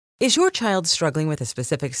Is your child struggling with a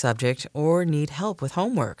specific subject or need help with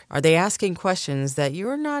homework? Are they asking questions that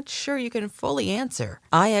you're not sure you can fully answer?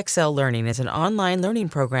 IXL Learning is an online learning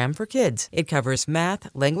program for kids. It covers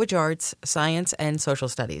math, language arts, science, and social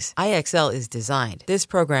studies. IXL is designed. This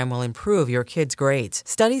program will improve your kids' grades.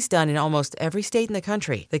 Studies done in almost every state in the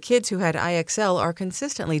country. The kids who had IXL are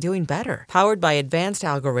consistently doing better. Powered by advanced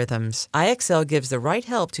algorithms, IXL gives the right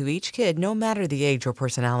help to each kid no matter the age or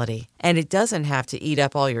personality. And it doesn't have to eat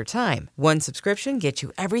up all your time. One subscription gets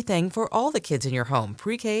you everything for all the kids in your home,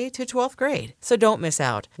 pre-K to 12th grade. So don't miss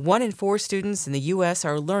out. 1 in 4 students in the U.S.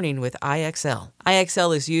 are learning with IXL.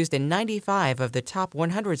 IXL is used in 95 of the top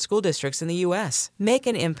 100 school districts in the U.S. Make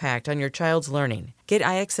an impact on your child's learning. Get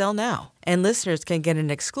IXL now. And listeners can get an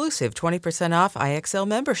exclusive 20% off IXL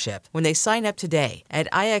membership when they sign up today at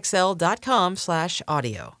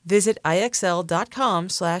IXL.com/audio. Visit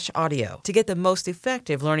IXL.com/audio to get the most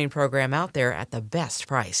effective learning program out there at the best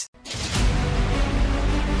price.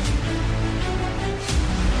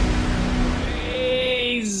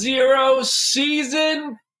 Zero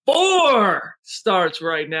Season 4 starts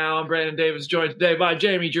right now. I'm Brandon Davis, joined today by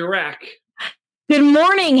Jamie Jurack. Good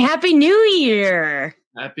morning. Happy New Year.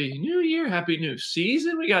 Happy New Year. Happy New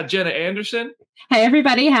Season. We got Jenna Anderson. Hey,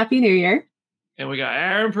 everybody. Happy New Year. And we got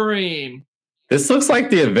Aaron Perrine. This looks like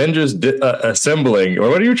the Avengers assembling. Or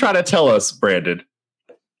what are you trying to tell us, Brandon?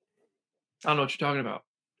 I don't know what you're talking about.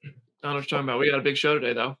 We got a big show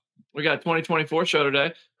today, though. We got a 2024 show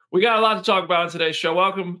today. We got a lot to talk about on today's show.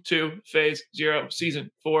 Welcome to Phase 0,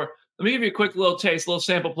 Season 4. Let me give you a quick little taste, little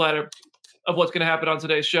sample platter of what's going to happen on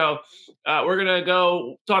today's show. We're going to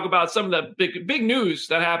go talk about some of the big news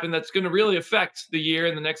that happened that's going to really affect the year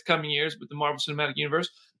and the next coming years with the Marvel Cinematic Universe.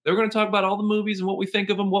 Then we're going to talk about all the movies and what we think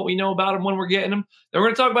of them, what we know about them when we're getting them. Then we're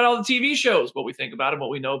going to talk about all the TV shows, what we think about them, what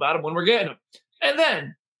we know about them when we're getting them. And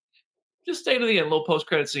then, just stay to the end, little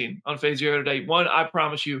post-credit scene on Phase 0 today. One, I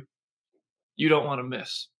promise you, you don't want to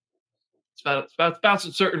miss. It's about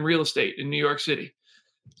some certain real estate in New York City.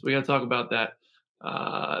 So we got to talk about that.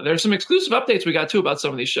 There's some exclusive updates we got, too, about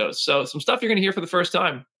some of these shows. So some stuff you're going to hear for the first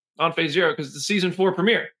time on Phase 0 because it's the Season 4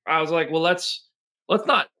 premiere. I was like, well, let's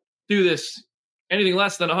not do this anything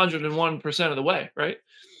less than 101% of the way, right?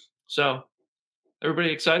 So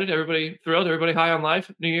everybody excited? Everybody thrilled? Everybody high on life?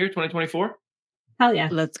 New Year 2024? Hell yeah.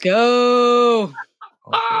 Let's go.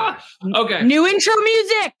 Okay. New intro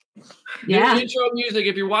music. Yeah. New intro music.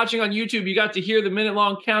 If you're watching on YouTube, you got to hear the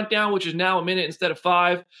minute-long countdown, which is now a minute instead of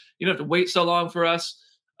 5. You don't have to wait so long for us.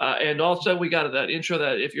 And also, we got that intro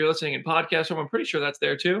that if you're listening in podcast form, I'm pretty sure that's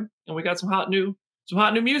there too. And we got some hot new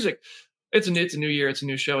music. It's a new year. It's a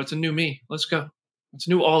new show. It's a new me. Let's go. It's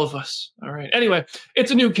new all of us. All right. Anyway,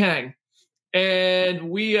 it's a new Kang,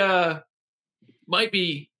 and we might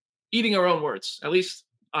be eating our own words. At least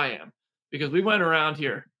I am, because we went around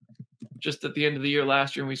here just at the end of the year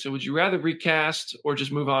last year and we said, would you rather recast or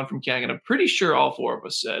just move on from Kang? And I'm pretty sure all 4 of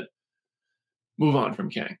us said move on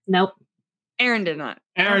from Kang. Nope. Aaron did not.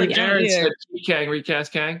 Aaron said Kang,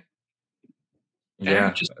 recast Kang. Yeah.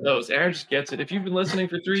 Aaron just knows. Aaron just gets it. If you've been listening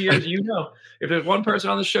for 3 years, you know. If there's one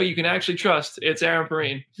person on the show you can actually trust, it's Aaron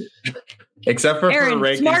Perrine. Except for Aaron,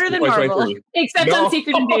 rankings smarter than Marvel. Except on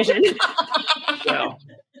Secret Invasion. Well.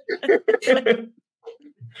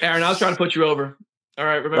 Aaron, I was trying to put you over. All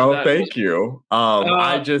right, remember that. Oh, thank you.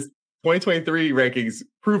 I just 2023 rankings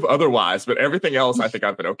prove otherwise, but everything else I think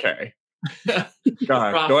I've been okay.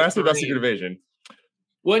 God, don't ask me about Secret Invasion.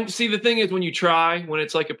 The thing is, when you try, when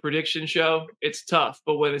it's like a prediction show, it's tough.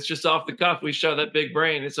 But when it's just off the cuff, we show that big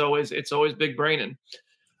brain. It's always big braining.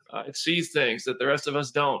 It sees things that the rest of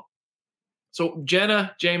us don't. So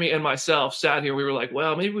Jenna, Jamie, and myself sat here. We were like,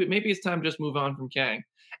 well, maybe it's time to just move on from Kang.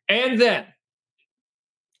 And then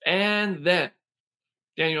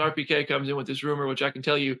Daniel RPK comes in with this rumor, which I can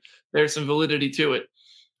tell you there's some validity to it.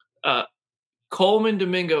 Coleman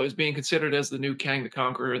Domingo is being considered as the new Kang the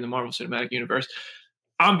Conqueror in the Marvel Cinematic Universe.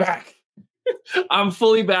 I'm back. I'm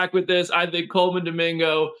fully back with this. I think Coleman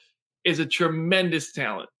Domingo is a tremendous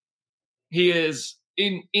talent. He is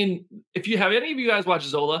in. If you have any of you guys watch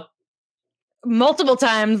Zola, Multiple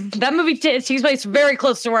times. That movie takes place very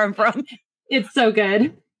close to where I'm from. It's so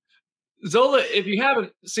good. Zola, if you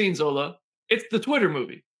haven't seen Zola, it's the Twitter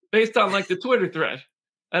movie based on like the Twitter thread.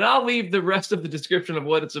 And I'll leave the rest of the description of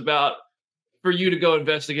what it's about for you to go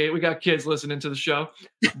investigate. We got kids listening to the show,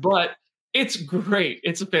 but it's great.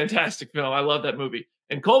 It's a fantastic film. I love that movie.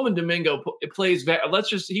 And Coleman Domingo plays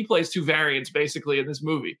 2 variants basically in this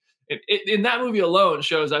movie. In that movie alone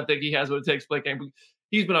shows I think he has what it takes to play Kang.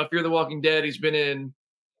 He's been on Fear the Walking Dead. He's been in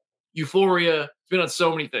Euphoria. He's been on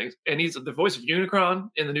so many things. And he's the voice of Unicron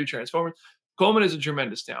in the new Transformers. Coleman is a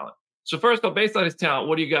tremendous talent. So first off, based on his talent,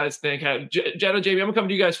 what do you guys think? Jed or JB, I'm gonna come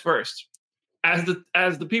to you guys first. As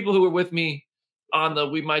the people who were with me on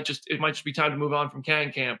it might just be time to move on from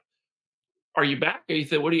Kang Camp. Are you back? Are you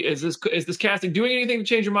think is this casting doing anything to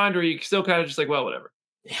change your mind, or are you still kind of just like, well, whatever?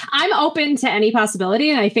 I'm open to any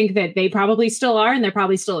possibility. And I think that they probably still are. And they're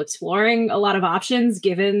probably still exploring a lot of options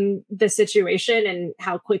given the situation and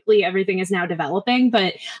how quickly everything is now developing.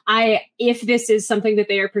 But if this is something that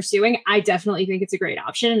they are pursuing, I definitely think it's a great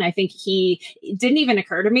option. And I think it didn't even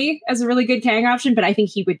occur to me as a really good Kang option, but I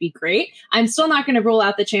think he would be great. I'm still not going to rule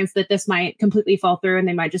out the chance that this might completely fall through and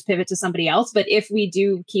they might just pivot to somebody else. But if we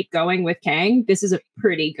do keep going with Kang, this is a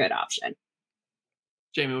pretty good option.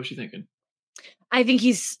 Jamie, what you thinking? I think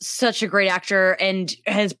he's such a great actor and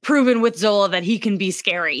has proven with Zola that he can be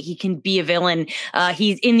scary. He can be a villain.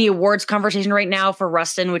 He's in the awards conversation right now for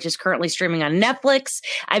Rustin, which is currently streaming on Netflix.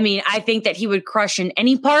 I mean, I think that he would crush in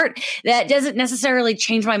any part. That doesn't necessarily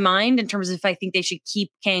change my mind in terms of if I think they should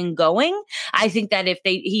keep Kang going. I think that if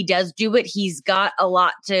he does do it, he's got a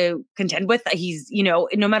lot to contend with. He's,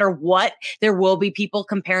 no matter what, there will be people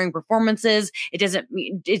comparing performances.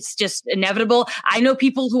 It's just inevitable. I know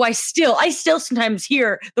people who I still sometimes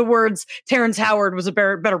hear the words Terrence Howard was a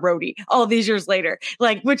better roadie all these years later,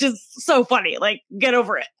 which is so funny. Get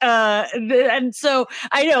over it. And so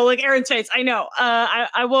I know, Aaron's face, I know.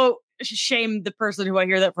 I won't shame the person who I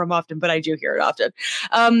hear that from often, but I do hear it often.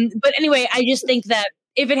 But anyway, I just think that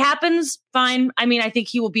if it happens, fine. I mean, I think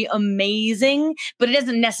he will be amazing, but it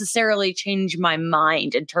doesn't necessarily change my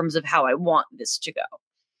mind in terms of how I want this to go.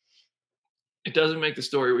 It doesn't make the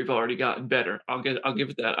story we've already gotten better. I'll give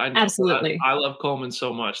it that. I know. Absolutely. I love Coleman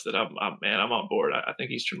so much that I'm on board. I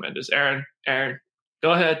think he's tremendous. Aaron,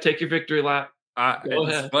 go ahead, take your victory lap. Go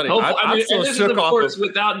ahead. Funny. I'm so shook off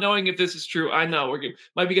without knowing if this is true. I know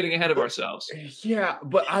might be getting ahead of ourselves. Yeah,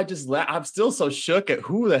 but I'm still so shook at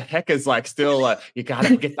who the heck is still you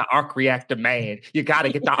gotta get the arc reactor, man. You gotta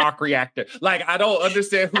get the arc reactor. I don't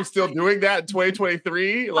understand who's still doing that in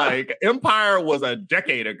 2023. Empire was a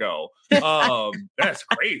decade ago. That's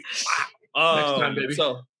crazy. Next time, baby.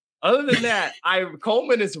 So other than that,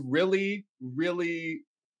 Coleman is really, really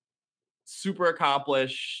super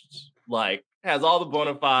accomplished. Has all the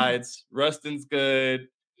bona fides. Rustin's good.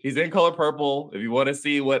 He's in Color Purple. If you want to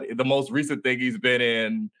see what the most recent thing he's been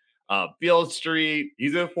in, Field Street.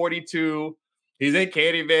 He's in 42. He's in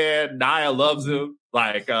Candyman. Naya loves him.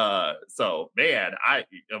 So man,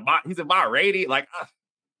 he's in my rating.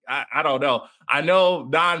 I don't know. I know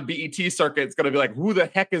non-BET circuit's gonna be who the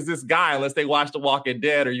heck is this guy? Unless they watch The Walking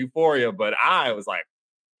Dead or Euphoria. But I was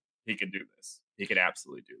he can do this. He can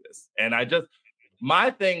absolutely do this. And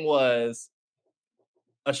my thing was,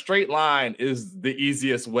 a straight line is the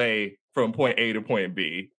easiest way from point A to point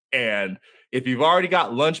B. And if you've already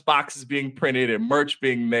got lunch boxes being printed and merch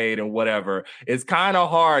being made and whatever, it's kind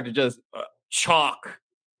of hard to just chalk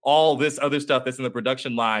all this other stuff that's in the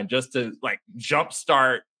production line just to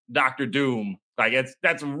jumpstart Dr. Doom.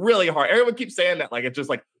 That's really hard. Everyone keeps saying that. It's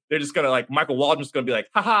just they're just gonna Michael Waldron's gonna be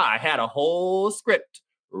haha, I had a whole script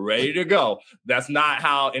ready to go. That's not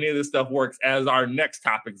how any of this stuff works, as our next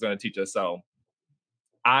topic is going to teach us. So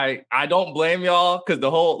I don't blame y'all, because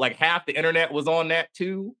the whole half the internet was on that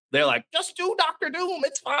too. They're just do Dr. Doom,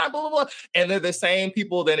 it's fine, blah, blah, blah. And they're the same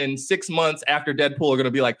people that in 6 months after Deadpool are going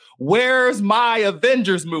to be where's my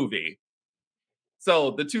Avengers movie?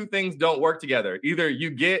 So the two things don't work together. Either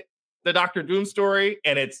you get the Dr. Doom story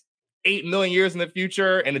and it's 8 million years in the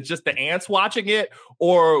future and it's just the ants watching it,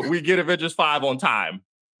 or we get Avengers 5 on time.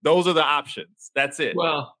 Those are the options. That's it.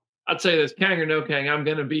 Well, I'd say this, Kang or no Kang, I'm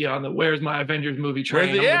going to be on the "Where's my Avengers" movie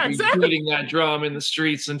train. I'm exactly. Beating that drum in the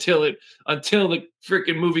streets until the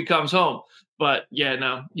freaking movie comes home. But yeah,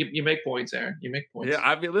 no, you make points, Aaron. You make points. Yeah,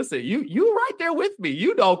 I mean, listen, you right there with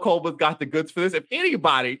me. Coleman's got the goods for this. If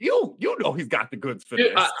anybody, you know he's got the goods for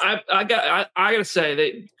this. I got to say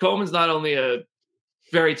that Coleman's not only a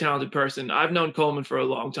very talented person. I've known Coleman for a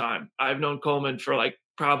long time. I've known Coleman for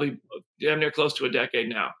probably damn near close to a decade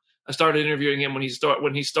now. I started interviewing him when he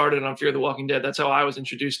started on Fear the Walking Dead. That's how I was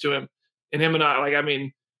introduced to him. And him and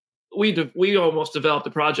I, we almost developed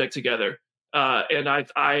a project together. And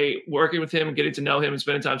I working with him and getting to know him and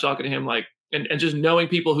spending time talking to him, and just knowing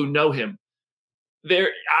people who know him.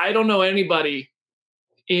 I don't know anybody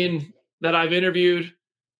that I've interviewed,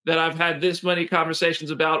 that I've had this many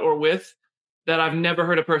conversations about or with, that I've never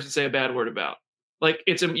heard a person say a bad word about.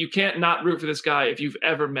 You can't not root for this guy if you've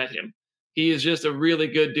ever met him. He is just a really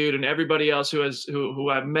good dude, and everybody else who has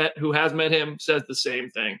met him says the same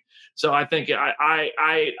thing. So I think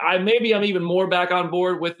maybe I'm even more back on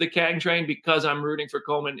board with the Kang train because I'm rooting for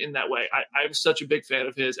Coleman in that way. I'm such a big fan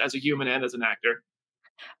of his as a human and as an actor.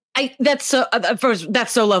 That's so first,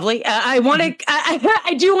 that's so lovely. I want to.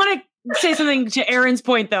 I do want to say something to Aaron's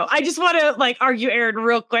point, though. I just want to argue Aaron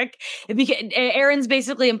real quick, because Aaron's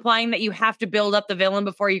basically implying that you have to build up the villain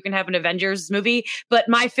before you can have an Avengers movie. But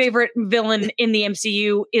my favorite villain in the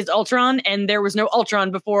MCU is Ultron, and there was no Ultron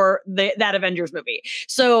before that Avengers movie.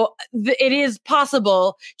 So it is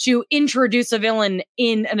possible to introduce a villain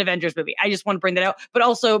in an Avengers movie. I just want to bring that out. But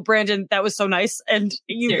also, Brandon, that was so nice, and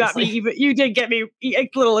you got me. You did get me a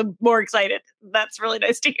little more excited. That's really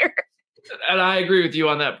nice to hear. And I agree with you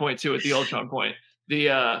on that point too, with the Ultron point.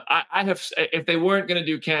 I have, if they weren't going to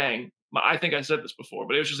do Kang, I think I said this before,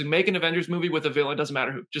 but it was just make an Avengers movie with a villain. Doesn't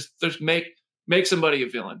matter who, just make somebody a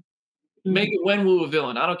villain. Make it Wenwu a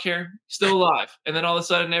villain. I don't care. Still alive. And then all of a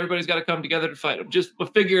sudden everybody's got to come together to fight him. Just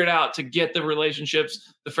figure it out to get the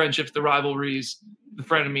relationships, the friendships, the rivalries, the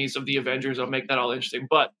frenemies of the Avengers. I'll make that all interesting.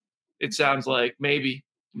 But it sounds like maybe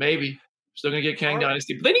still going to get Kang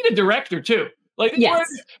Dynasty. But they need a director too. Yes.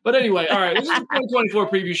 But anyway, all right. This is the 2024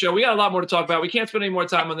 preview show. We got a lot more to talk about. We can't spend any more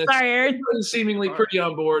time on this. Sorry, Aaron. Everybody's seemingly pretty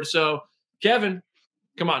on board. So, Kevin,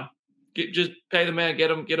 come on, just pay the man, get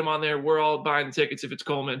him on there. We're all buying the tickets if it's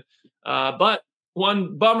Coleman. But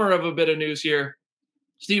one bummer of a bit of news here: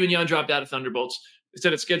 Steven Yeun dropped out of Thunderbolts. They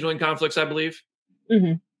said it's scheduling conflicts, I believe.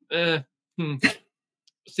 Mm-hmm.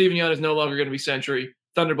 Steven Yeun is no longer going to be Sentry.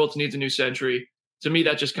 Thunderbolts needs a new Sentry. To me,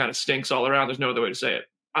 that just kind of stinks all around. There's no other way to say it.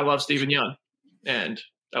 I love Steven Yeun. And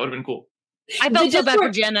that would have been cool. I felt so bad for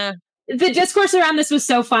Jenna. The discourse around this was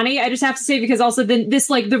so funny. I just have to say, because also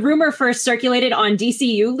the rumor first circulated on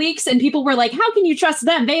DCU leaks, and people were like, how can you trust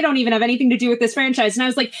them? They don't even have anything to do with this franchise. And I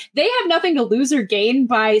was like, they have nothing to lose or gain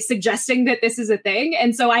by suggesting that this is a thing.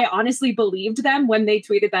 And so I honestly believed them when they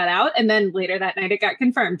tweeted that out. And then later that night it got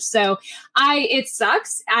confirmed. So it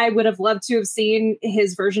sucks. I would have loved to have seen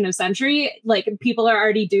his version of Sentry. Like, people are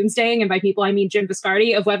already doomsdaying, and by people I mean Jim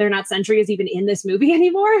Viscardi, of whether or not Sentry is even in this movie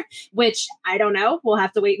anymore, which I don't know. We'll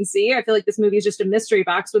have to wait and see. I feel like this movie is just a mystery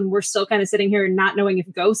box when we're still kind of sitting here and not knowing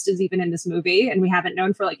if Ghost is even in this movie, and we haven't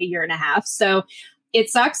known for like a year and a half. So it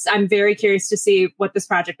sucks. I'm very curious to see what this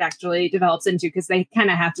project actually develops into, because they kind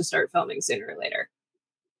of have to start filming sooner or later.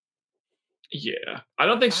 Yeah. I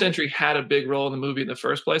don't think Sentry had a big role in the movie in the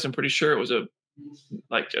first place. I'm pretty sure it was a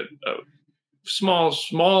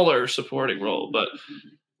smaller supporting role, but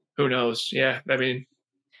who knows? Yeah. I mean,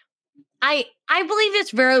 I believe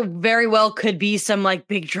this very, very well could be some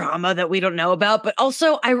big drama that we don't know about, but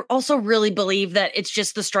also I also really believe that it's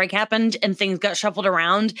just the strike happened and things got shuffled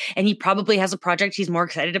around, and he probably has a project he's more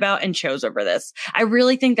excited about and chose over this. I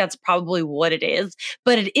really think that's probably what it is,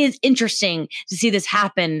 but it is interesting to see this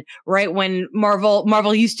happen right when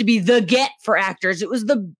Marvel used to be the get for actors. It was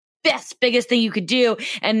the biggest thing you could do,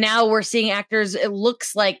 and now we're seeing actors, it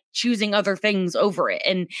looks like, choosing other things over it,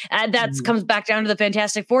 and that comes back down to the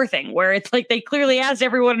Fantastic Four thing, where it's like they clearly asked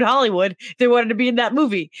everyone in Hollywood if they wanted to be in that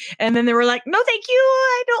movie, and then they were like, no thank you,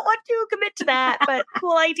 I don't want to commit to that, but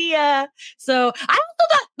cool idea. So I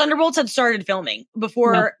also thought Thunderbolts had started filming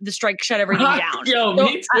before the strike shut everything down. Yo,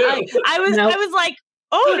 me too. I was like,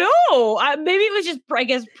 oh no, maybe it was just, I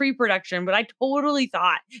guess, pre-production, but I totally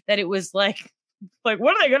thought that it was like, what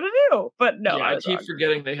are they going to do? But no, I keep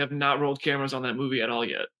forgetting they have not rolled cameras on that movie at all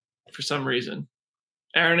yet, for some reason.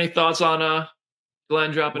 Aaron, any thoughts on Glenn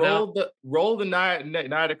dropping out? Roll the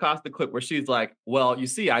Nia DaCosta clip where she's like, well, you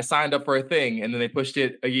see, I signed up for a thing, and then they pushed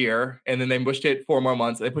it a year, and then they pushed it 4 more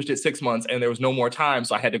months, they pushed it 6 months, and there was no more time,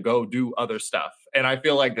 so I had to go do other stuff. And I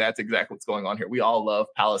feel like that's exactly what's going on here. We all love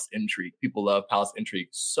palace intrigue. People love palace intrigue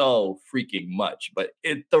so freaking much, but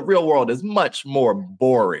the real world is much more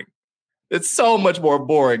boring. It's so much more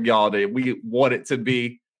boring, y'all, than we want it to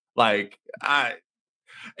be. And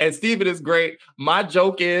Steven is great. My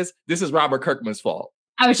joke is, this is Robert Kirkman's fault.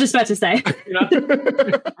 I was just about to say. I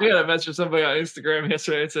got a message from somebody on Instagram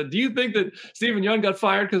yesterday and said, do you think that Steven Yeun got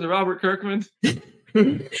fired because of Robert Kirkman?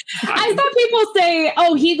 I saw people say,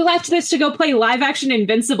 oh, he left this to go play live action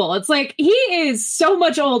Invincible. It's like, he is so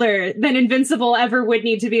much older than Invincible ever would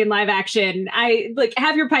need to be in live action.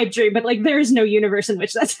 Have your pipe dream, but there's no universe in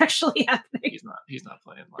which that's actually happening. He's not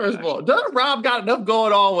playing live First of all, doesn't Rob got enough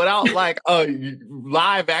going on without a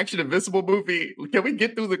live action Invincible movie? Can we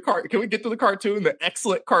get through the cartoon, the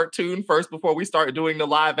excellent cartoon first before we start doing the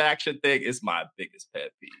live action thing? It's my biggest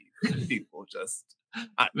pet peeve. People just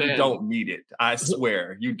you don't need it. I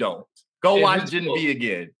swear, you don't. Go watch Gen V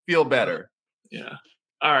again. Feel better. Yeah.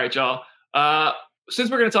 All right, y'all. Since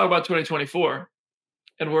we're going to talk about 2024,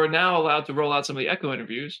 and we're now allowed to roll out some of the Echo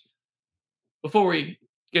interviews, before we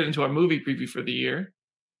get into our movie preview for the year,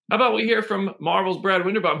 how about we hear from Marvel's Brad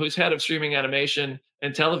Winderbaum, who's head of streaming animation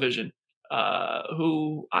and television,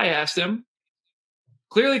 who I asked him,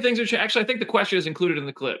 clearly things are changing. Actually, I think the question is included in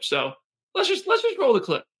the clip. So let's just roll the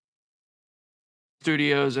clip.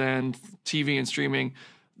 Studios and TV and streaming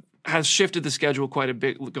has shifted the schedule quite a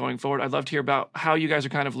bit going forward. I'd love to hear about how you guys are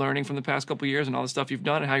kind of learning from the past couple of years and all the stuff you've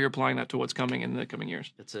done and how you're applying that to what's coming in the coming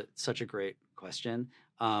years. It's such a great question.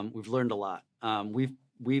 We've learned a lot.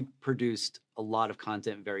 We've produced a lot of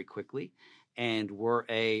content very quickly, and we're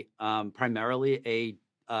primarily a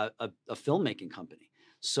filmmaking company.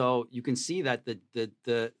 So you can see that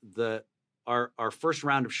our first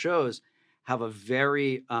round of shows have a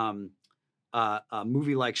very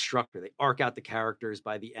movie-like structure. They arc out the characters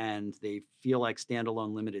by the end. They feel like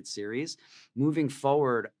standalone limited series. Moving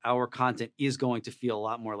forward, our content is going to feel a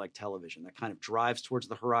lot more like television. That kind of drives towards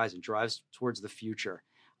the horizon, drives towards the future,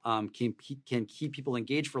 can keep people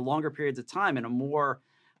engaged for longer periods of time in a more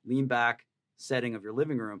lean-back setting of your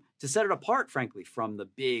living room to set it apart, frankly, from the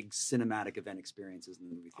big cinematic event experiences in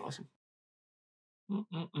the movie theater.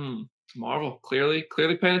 Awesome. Marvel, clearly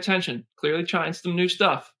paying attention, clearly trying some new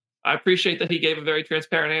stuff. I appreciate that he gave a very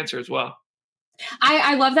transparent answer as well.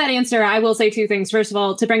 I love that answer. I will say two things. First of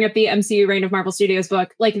all, to bring up the MCU Reign of Marvel Studios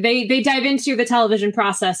book, like they dive into the television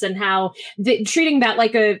process and how treating that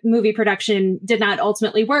like a movie production did not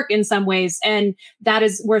ultimately work in some ways. And that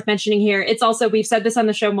is worth mentioning here. It's also, we've said this on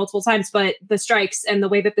the show multiple times, but the strikes and the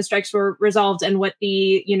way that the strikes were resolved and what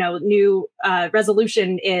the, new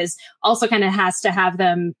resolution is also kind of has to have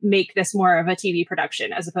them make this more of a TV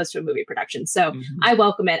production as opposed to a movie production. So I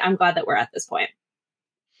welcome it. I'm glad that we're at this point.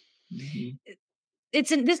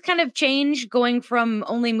 It's in this kind of change going from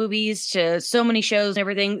only movies to so many shows and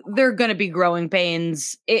everything. They're going to be growing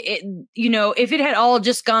pains. If it had all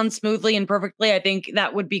just gone smoothly and perfectly, I think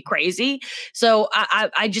that would be crazy. So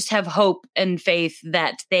I just have hope and faith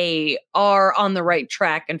that they are on the right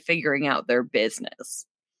track and figuring out their business.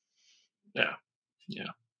 Yeah.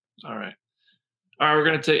 All right. We're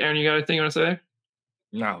going to take, Aaron, you got anything you want to say?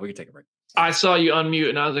 No, we can take a break. I saw you unmute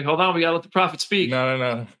and I was like, hold on, we gotta let the prophet speak. No.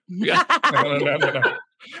 No.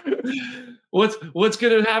 What's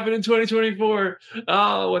gonna happen in 2024?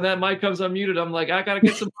 Oh, when that mic comes unmuted, I'm like, I gotta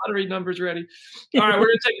get some lottery numbers ready. All right, we're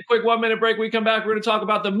gonna take a quick 1 minute break. We come back, we're gonna talk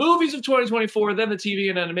about the movies of 2024, then the TV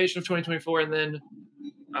and animation of 2024, and then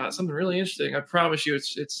something really interesting. I promise you,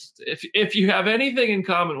 it's if you have anything in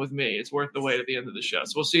common with me, it's worth the wait at the end of the show.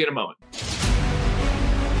 So we'll see you in a moment.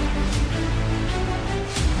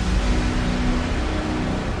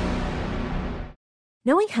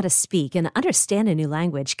 Knowing how to speak and understand a new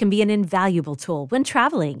language can be an invaluable tool when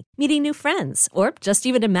traveling, meeting new friends, or just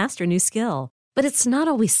even to master a new skill. But it's not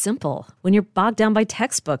always simple when you're bogged down by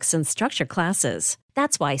textbooks and structured classes.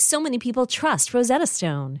 That's why so many people trust Rosetta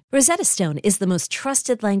Stone. Rosetta Stone is the most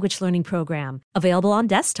trusted language learning program, available on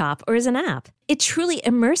desktop or as an app. It truly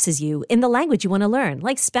immerses you in the language you want to learn,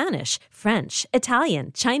 like Spanish, French,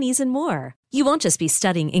 Italian, Chinese, and more. You won't just be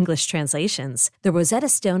studying English translations. The Rosetta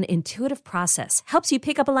Stone intuitive process helps you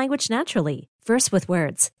pick up a language naturally, first with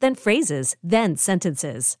words, then phrases, then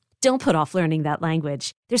sentences. Don't put off learning that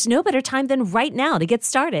language. There's no better time than right now to get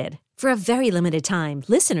started. For a very limited time,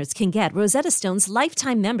 listeners can get Rosetta Stone's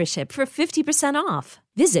lifetime membership for 50% off.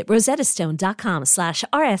 Visit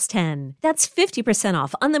rosettastone.com/rs10. That's 50%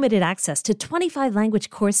 off unlimited access to 25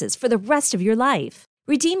 language courses for the rest of your life.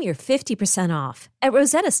 Redeem your 50% off at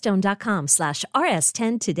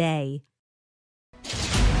rosettastone.com/rs10 today.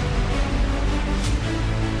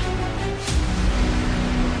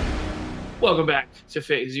 Welcome back to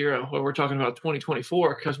Phase Zero, where we're talking about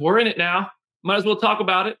 2024, because we're in it now. Might as well talk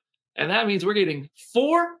about it. And that means we're getting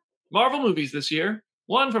 4 Marvel movies this year,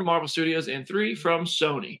 1 from Marvel Studios and 3 from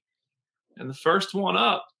Sony. And the first one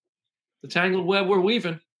up, the tangled web we're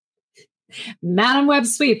weaving. Madam Web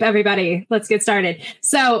sweep, everybody. Let's get started.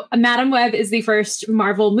 So Madam Web is the first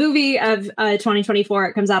Marvel movie of 2024.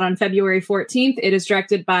 It comes out on February 14th. It is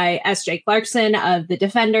directed by S.J. Clarkson of The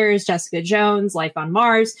Defenders, Jessica Jones, Life on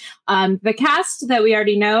Mars. The cast that we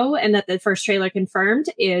already know and that the first trailer confirmed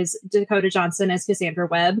is Dakota Johnson as Cassandra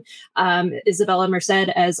Webb, Isabella Merced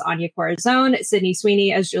as Anya Corazon, Sydney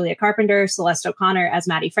Sweeney as Julia Carpenter, Celeste O'Connor as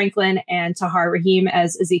Maddie Franklin, and Tahar Rahim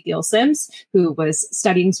as Ezekiel Sims, who was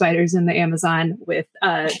studying spiders in the Amazon with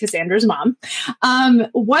Cassandra's mom.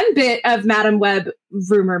 One bit of Madam Web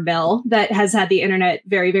rumor mill that has had the internet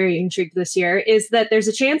very, very intrigued this year is that there's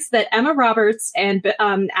a chance that Emma Roberts and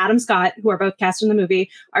Adam Scott, who are both cast in the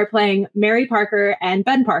movie, are playing Mary Parker and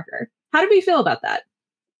Ben Parker. How do we feel about that?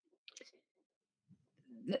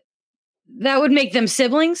 That would make them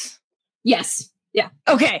siblings? Yes. Yeah.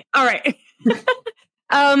 Okay. All right.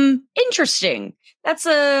 Interesting. That's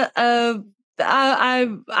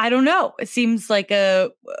I don't know. It seems like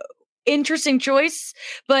a interesting choice,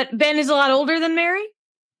 but Ben is a lot older than Mary.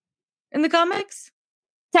 in the comics?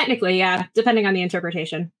 Technically, yeah, depending on the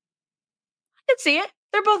interpretation. I can see it.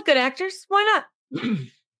 They're both good actors. Why not?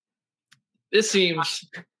 This seems,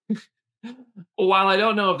 while I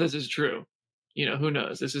don't know if this is true, who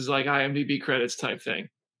knows? This is like IMDb credits type thing.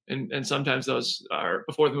 And sometimes those are,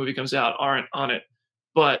 before the movie comes out, aren't on it.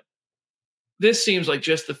 But this seems like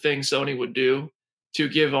just the thing Sony would do to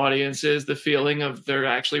give audiences the feeling of they're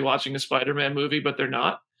actually watching a Spider-Man movie, but they're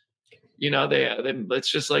not.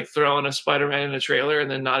 Let's just like throw in a Spider-Man in a trailer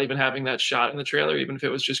and then not even having that shot in the trailer, even if it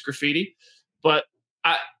was just graffiti. But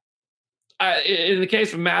I in the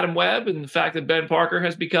case of Madam Web and the fact that Ben Parker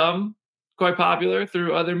has become quite popular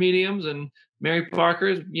through other mediums and Mary Parker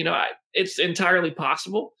is, it's entirely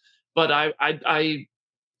possible. But I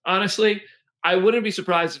honestly, I wouldn't be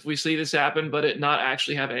surprised if we see this happen, but it not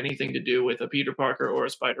actually have anything to do with a Peter Parker or a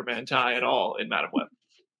Spider-Man tie at all in Madam Web.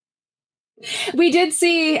 We did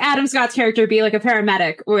see Adam Scott's character be like a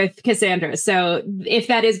paramedic with Cassandra. So if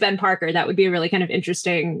that is Ben Parker, that would be a really kind of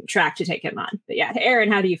interesting track to take him on. But yeah,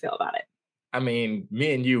 Aaron, how do you feel about it? I mean,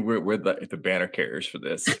 me and you, we're the banner carriers for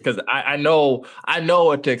this because I know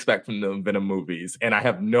what to expect from the Venom movies, and I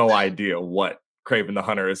have no idea what Kraven the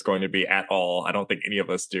Hunter is going to be at all. I don't think any of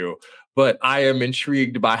us do, but I am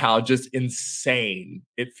intrigued by how just insane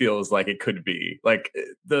it feels like it could be. Like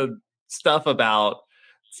the stuff about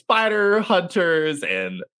spider hunters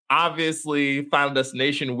and obviously Final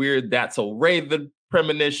Destination weird. That's so Raven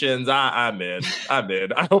premonitions. I'm in.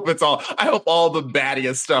 I hope all the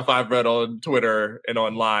baddiest stuff I've read on Twitter and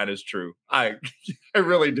online is true. I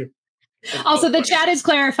really do. Also, the chat is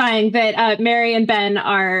clarifying that Mary and Ben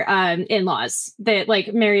are in-laws. That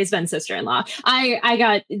like Mary is Ben's sister-in-law. I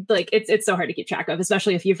got like it's so hard to keep track of,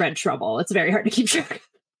 especially if you've read Trouble. It's very hard to keep track of.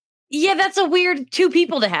 Yeah, that's a weird two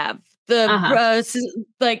people to have.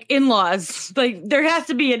 Like in-laws. Like there has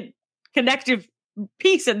to be a connective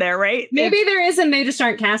piece in there, right? Maybe there is, and they just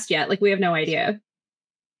aren't cast yet. Like we have no idea.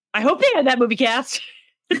 I hope they had that movie cast.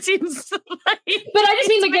 It seems like, but I just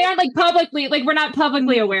mean like they aren't like publicly, like we're not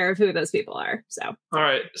publicly aware of who those people are. So all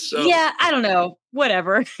right, so yeah, I don't know,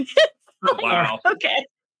 whatever. Wow. Okay.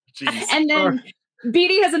 Jeez. And then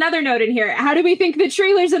BD has another note in here. How do we think the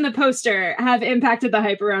trailers and the poster have impacted the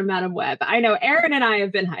hype around Madam Web? I know Aaron and I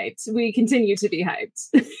have been hyped. We continue to be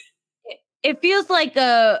hyped. It feels like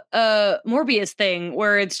a Morbius thing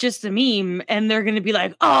where it's just a meme and they're going to be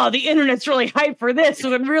like, oh, the internet's really hyped for this.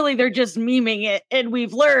 When really they're just memeing it. And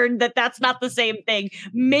we've learned that that's not the same thing.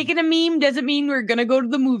 Making a meme doesn't mean we're going to go to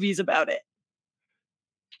the movies about it.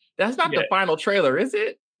 That's not the final trailer, is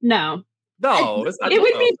it? No. No. It's not it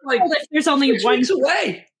would be like if there's only 6 weeks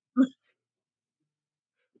away.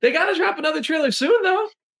 They got to drop another trailer soon, though.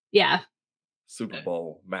 Yeah. Super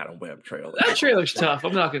Bowl Madam Web trailer. That trailer's tough.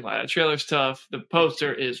 I'm not gonna lie. That trailer's tough. The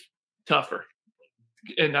poster is tougher.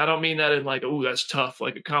 And I don't mean that in like, oh, that's tough,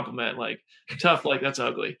 like a compliment, like tough, like that's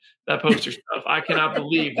ugly. That poster's tough. I cannot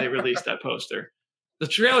believe they released that poster. The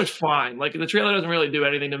trailer's fine. Like the trailer doesn't really do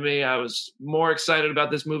anything to me. I was more excited about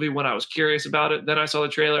this movie when I was curious about it. Then I saw the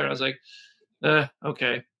trailer and I was like,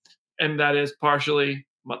 okay. And that is partially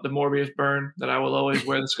the Morbius burn that I will always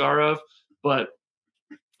wear the scar of. But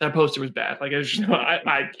that poster was bad. Like I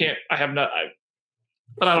can't. I have not.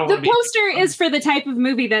 But I don't. The poster is for the type of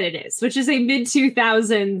movie that it is, which is a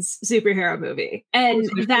mid-2000s superhero movie, and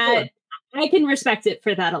that I can respect it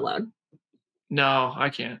for that alone. No, I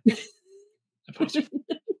can't.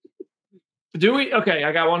 Do we? Okay,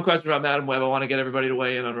 I got one question about Madam Web. I want to get everybody to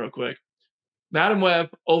weigh in on real quick. Madam Web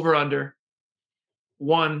over under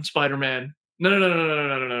 1 Spider-Man.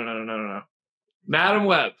 No. Madam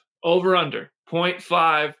Web over under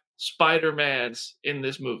 0.5 Spider-Mans in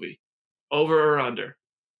this movie. Over or under?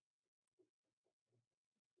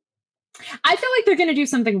 I feel like they're going to do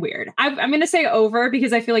something weird. I'm going to say over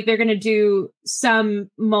because I feel like they're going to do some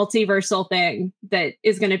multiversal thing that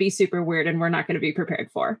is going to be super weird and we're not going to be prepared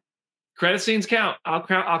for. Credit scenes count. I'll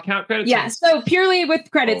count credit scenes. Yeah, so purely with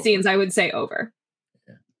credit scenes, I would say over.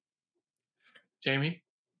 Yeah. Jamie?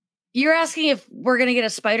 You're asking if we're going to get a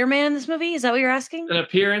Spider-Man in this movie? Is that what you're asking? An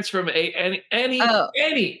appearance from any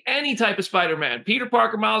type of Spider-Man. Peter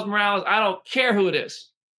Parker, Miles Morales, I don't care who it is.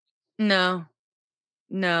 No.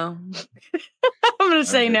 I'm going to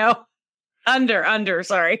say no. Under,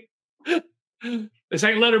 sorry. This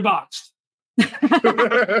ain't letterboxed.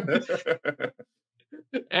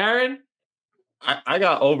 Aaron? I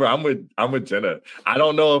got over. I'm with Jenna. I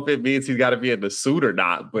don't know if it means he's got to be in the suit or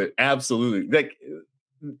not, but absolutely. Like,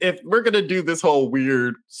 if we're gonna do this whole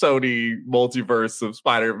weird Sony multiverse of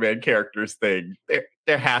Spider-Man characters thing,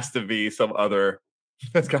 there has to be some other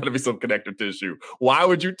There's got to be some connective tissue. Why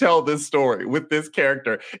would you tell this story with this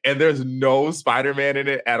character and there's no Spider-Man in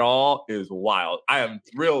it at all? Is wild. I am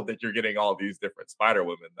thrilled that you're getting all these different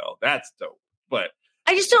Spider-Women, though. That's dope. But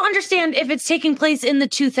I just don't understand if it's taking place in the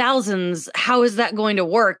 2000s. How is that going to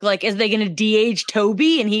work? Like, is they going to de-age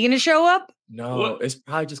Toby and he going to show up? no, it's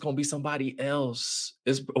probably just going to be somebody else.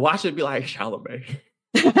 Why should it be like Chalamet?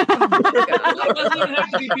 It doesn't even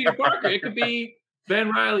have to be Peter Parker. It could be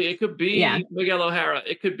Ben Reilly. It could be Miguel O'Hara.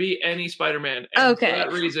 It could be any Spider-Man. And for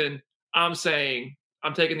that reason, I'm saying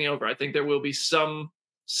I'm taking the over. I think there will be some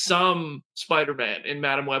Spider-Man in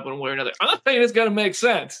Madam Web one way or another. I'm not saying it's going to make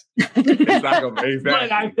sense. It's not going to make sense.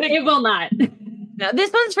 But I think It will not. No,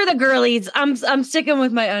 this one's for the girlies. I'm sticking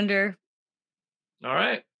with my under. All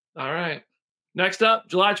right. Next up,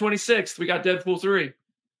 July 26th, we got Deadpool 3.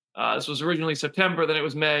 This was originally September, then it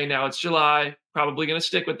was May. Now it's July. Probably going to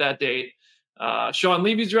stick with that date. Sean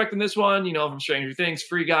Levy's directing this one, from Stranger Things,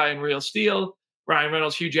 Free Guy, and Real Steel. Ryan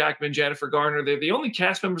Reynolds, Hugh Jackman, Jennifer Garner. They're the only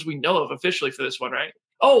cast members we know of officially for this one, right?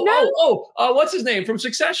 What's his name from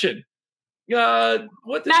Succession? Matthew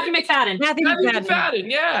McFadden. Matthew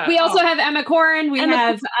McFadden. Yeah. We also have Emma Corrin. We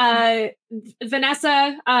have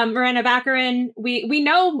Vanessa Miranda Baccarin. We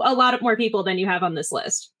know a lot more people than you have on this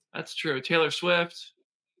list. That's true. Taylor Swift.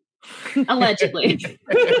 Allegedly. Be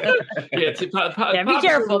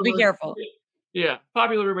careful. Be careful. Yeah.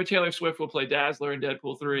 Popular rumor, Taylor Swift will play Dazzler in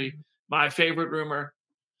Deadpool 3. My favorite rumor,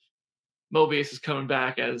 Mobius is coming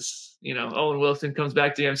back as, Owen Wilson comes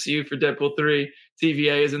back to the MCU for Deadpool 3.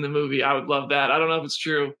 TVA is in the movie. I would love that. I don't know if it's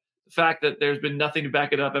true. The fact that there's been nothing to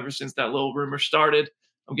back it up ever since that little rumor started,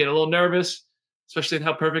 I'm getting a little nervous, especially in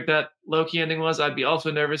how perfect that Loki ending was. I'd be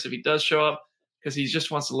also nervous if he does show up because he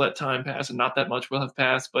just wants to let time pass and not that much will have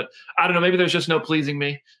passed. But I don't know. Maybe there's just no pleasing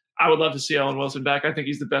me. I would love to see Owen Wilson back. I think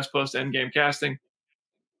he's the best post-Endgame casting.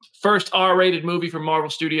 First R-rated movie from Marvel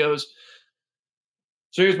Studios.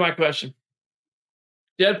 So here's my question.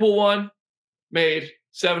 Deadpool 1 made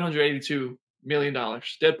 $782 million.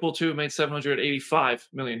 Deadpool 2 made $785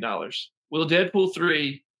 million. Will Deadpool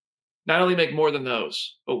 3 not only make more than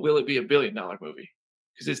those, but will it be a $1 billion movie?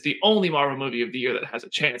 Because it's the only Marvel movie of the year that has a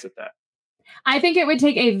chance at that. I think it would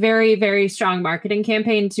take a very, very strong marketing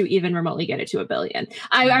campaign to even remotely get it to $1 billion.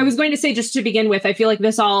 I was going to say, just to begin with, I feel like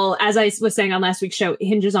this all, as I was saying on last week's show,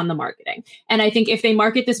 hinges on the marketing. And I think if they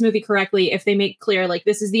market this movie correctly, if they make clear, like,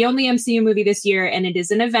 this is the only MCU movie this year and it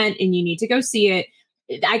is an event and you need to go see it,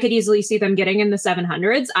 I could easily see them getting in the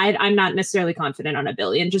 700s. I'm not necessarily confident on $1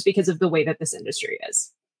 billion just because of the way that this industry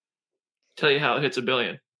is. Tell you how it hits $1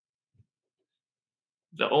 billion.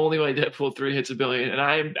 The only way Deadpool 3 hits $1 billion, and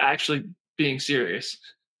I'm actually being serious,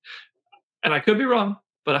 and I could be wrong,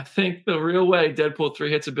 but I think the real way Deadpool 3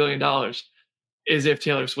 hits $1 billion is if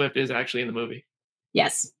Taylor Swift is actually in the movie.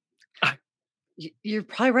 Yes. You're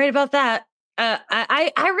probably right about that.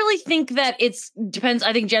 I really think that depends.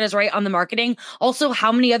 I think Jen is right on the marketing. Also,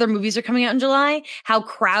 how many other movies are coming out in July? How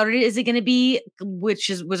crowded is it going to be? Which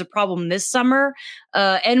was a problem this summer.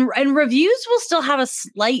 And reviews will still have a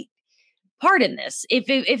slight part in this. If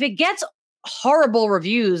it gets horrible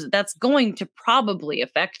reviews, that's going to probably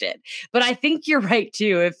affect it. But I think you're right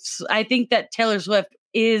too. I think that Taylor Swift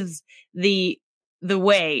is the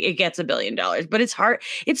way it gets $1 billion, but it's hard.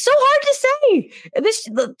 It's so hard to say.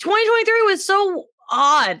 The 2023 was so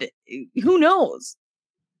odd. Who knows?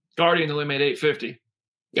 Guardians only made 850,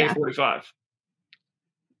 Yeah. 845.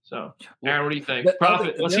 So, Aaron, what do you think?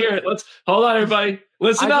 Profit. Let's hear it. Hold on, everybody.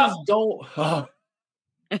 Listen up.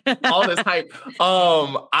 All this hype.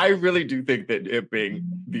 I really do think that it being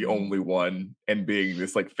the only one and being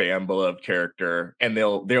this like fan beloved character, and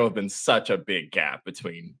there have been such a big gap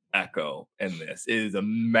between Echo and this. It is a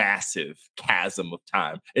massive chasm of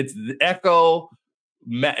time. It's the Echo.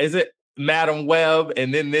 Is it Madam Web,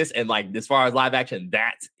 and then this, and like as far as live action,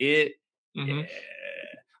 that's it. Mm-hmm.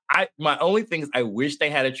 Yeah. My only thing is I wish they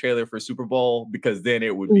had a trailer for Super Bowl because then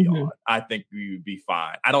it would be on. I think we would be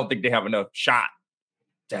fine. I don't think they have enough shot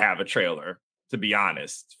to have a trailer, to be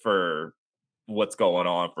honest, for what's going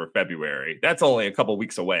on for February. That's only a couple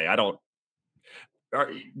weeks away.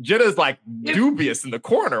 Jenna's like dubious in the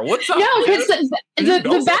corner. What's up? No, because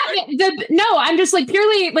the Batman. No, I'm just like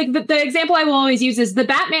purely like the example I will always use is the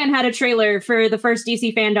Batman had a trailer for the first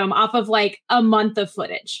DC fandom off of like a month of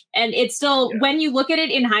footage, and it's still when you look at it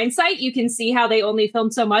in hindsight, you can see how they only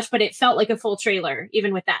filmed so much, but it felt like a full trailer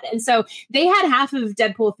even with that. And so they had half of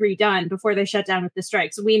Deadpool 3 done before they shut down with the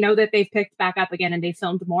strikes. We know that they've picked back up again and they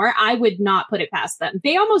filmed more. I would not put it past them.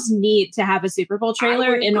 They almost need to have a Super Bowl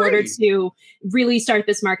trailer in order to really start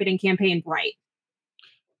this marketing campaign right.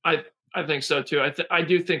 I think so too. I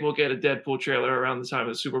do think we'll get a Deadpool trailer around the time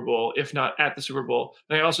of the Super Bowl, if not at the Super Bowl.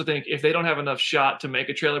 And I also think if they don't have enough shot to make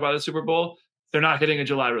a trailer by the Super Bowl, they're not hitting a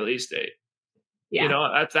July release date. Yeah. You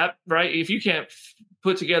know, that's that, right? If you can't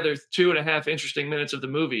put together 2.5 interesting minutes of the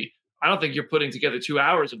movie, I don't think you're putting together 2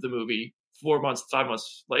 hours of the movie 4 months, 5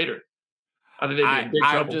 months later. I think they'd be in big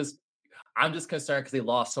trouble. I'm just concerned because they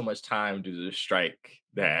lost so much time due to the strike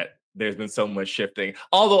that there's been so much shifting.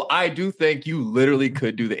 Although I do think you literally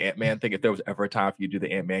could do the Ant-Man thing. If there was ever a time for you to do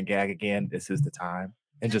the Ant-Man gag again, this is the time.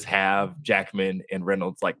 And just have Jackman and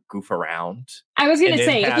Reynolds like goof around. I was going to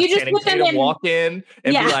say, if you just put them in, walk in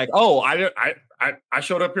and be like, "Oh, I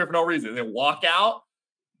showed up here for no reason," and then walk out.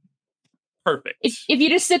 Perfect. If you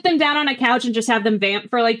just sit them down on a couch and just have them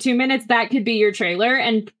vamp for like 2 minutes, that could be your trailer,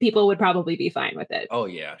 and people would probably be fine with it. Oh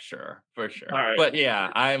yeah, sure, for sure. All right. But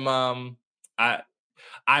yeah,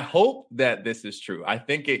 I hope that this is true. I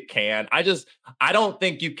think it can. I don't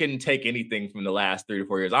think you can take anything from the last 3 to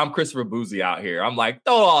 4 years. I'm Christopher Boozy out here. I'm like,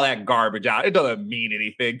 throw all that garbage out. It doesn't mean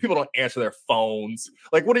anything. People don't answer their phones.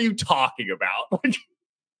 Like, what are you talking about? Like,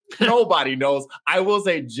 nobody knows. I will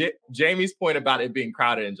say Jamie's point about it being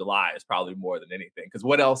crowded in July is probably more than anything. Because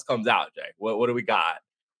what else comes out, Jay? What do we got?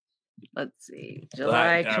 Let's see.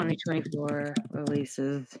 July 2024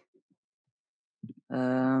 releases.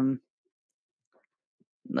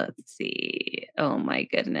 Let's see. Oh my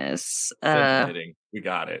goodness. We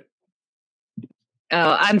got it.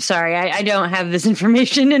 Oh, I'm sorry. I don't have this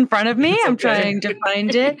information in front of me. I'm trying to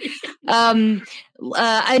find it. And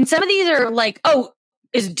some of these are like,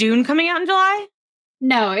 is Dune coming out in July?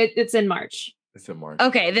 No, it's in March. It's in March.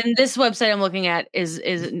 Okay, then this website I'm looking at is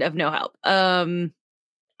of no help.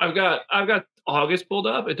 I've got August pulled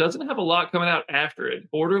up. It doesn't have a lot coming out after it.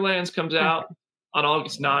 Borderlands comes out on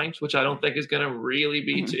August 9th, which I don't think is going to really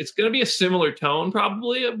be... It's going to be a similar tone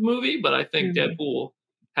probably of movie, but I think Deadpool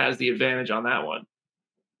has the advantage on that one.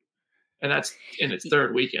 And that's in its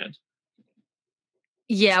third weekend.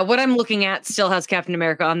 Yeah, what I'm looking at still has Captain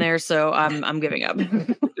America on there, so I'm giving up.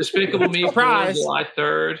 Despicable Me, July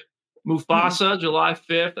 3rd. Mufasa, July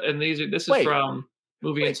 5th. And this is from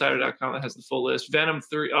MovieInsider.com that has the full list. Venom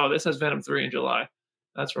 3. Oh, this has Venom 3 in July.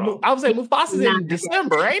 That's wrong. I was saying Mufasa's in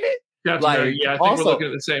December, ain't it? Yeah, I think we're looking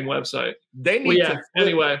at the same website. They need to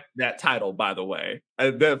anyway that title, by the way.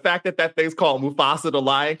 The fact that thing's called Mufasa the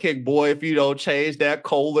Lion King, boy, if you don't change that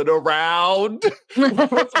colon around,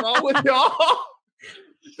 what's wrong with y'all?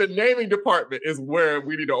 The naming department is where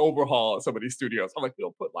we need to overhaul some of these studios. I'm like, you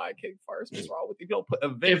don't put Lion King first. What's wrong with you? You don't put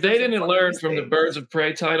Avengers. If they didn't learn from the Birds of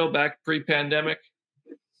Prey title back pre-pandemic,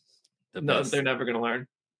 no, they're never going to learn.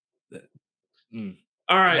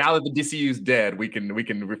 All right. Now that the DCU's dead, we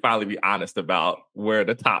can finally be honest about where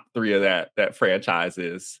the top 3 of that franchise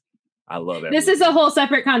is. I love that. This is a whole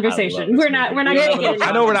separate conversation. We're not going to get into.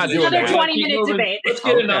 I know we're not doing another that. 20-minute debate. Let's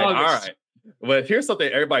get into August. All right. But here's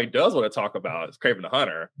something everybody does want to talk about: is Kraven the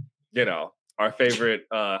Hunter. You know, our favorite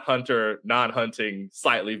hunter, non-hunting,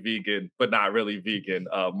 slightly vegan, but not really vegan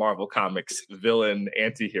Marvel Comics villain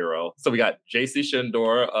anti-hero. So we got JC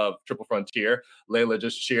Shendor of Triple Frontier. Layla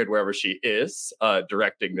just cheered wherever she is,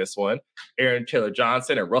 directing this one. Aaron Taylor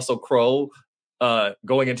Johnson and Russell Crowe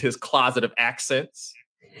going into his closet of accents.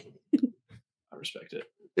 I respect it.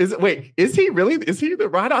 Is he the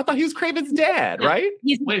Rhino? I thought he was Kraven's dad, right?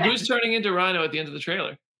 Who's turning into Rhino at the end of the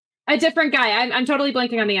trailer? A different guy. I'm totally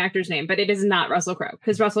blanking on the actor's name, but it is not Russell Crowe,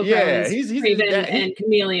 because Russell Crowe is Kraven and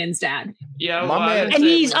Chameleon's dad. Yeah, my man. And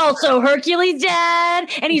he's also Hercules' dad,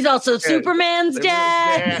 and he's also Superman's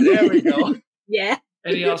dad. There we go. Yeah.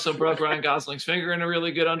 And he also broke Ryan Gosling's finger in a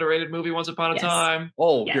really good underrated movie, Once Upon a Time.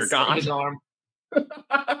 Oh, dear God. His arm.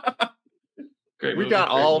 Great we movie, got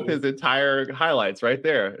all movie. of his entire highlights right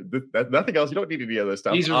there. That's nothing else. You don't need any other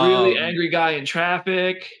stuff. He's a really angry guy in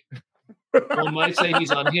traffic. One might say he's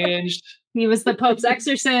unhinged. He was the Pope's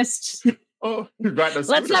exorcist. Oh, right.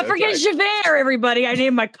 Let's not forget Javert, everybody. I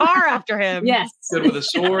named my car after him. Yes. Good with a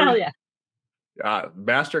sword. Hell yeah.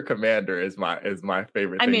 Master Commander is my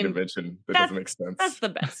favorite thing to mention. That doesn't make sense. That's the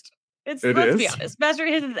best. Let's be honest. Master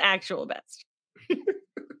is the actual best.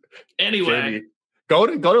 Anyway. Jamie, go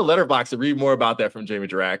to Letterboxd and read more about that from Jamie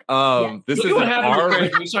Dirac. This is an R.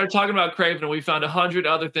 We started talking about Kraven and we found 100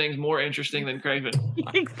 other things more interesting than Kraven.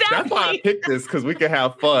 Exactly. That's why I picked this, because we can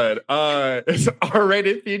have fun. It's an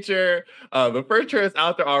R-rated feature. The first trailer is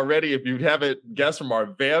out there already. If you haven't guessed from our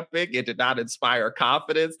vamping, it did not inspire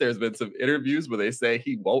confidence. There's been some interviews where they say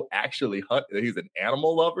he won't actually hunt. He's an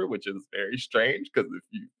animal lover, which is very strange, because if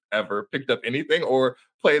you ever picked up anything or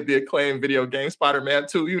played the acclaimed video game Spider-Man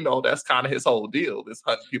 2, you know that's kind of his whole deal, this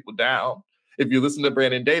hunting people down. if you listen to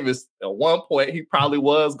Brandon Davis, at one point he probably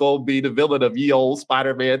was going to be the villain of ye old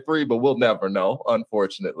Spider-Man 3, but we'll never know,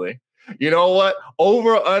 unfortunately. You know what?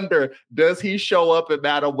 Over or under, does he show up at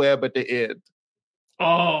Madam Web at the end?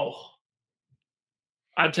 Oh,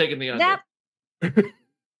 I'm taking the under.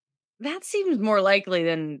 That seems more likely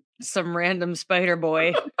than some random Spider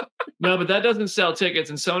Boy. No, but that doesn't sell tickets,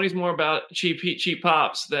 and Sony's more about cheap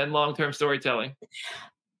pops than long-term storytelling.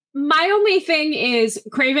 My only thing is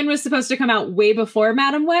Craven was supposed to come out way before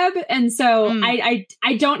Madam Web. And so I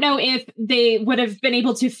don't know if they would have been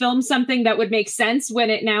able to film something that would make sense when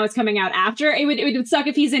it now is coming out after. It would suck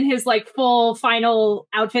if he's in his like full final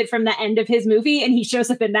outfit from the end of his movie and he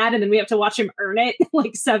shows up in that and then we have to watch him earn it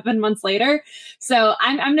like 7 months later. So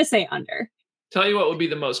I'm going to say under. Tell you what would be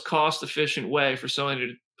the most cost-efficient way for Sony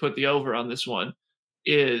to put the over on this one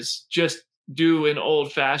is just do an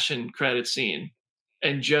old-fashioned credit scene.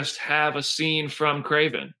 And just have a scene from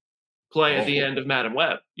Craven play at the end of Madam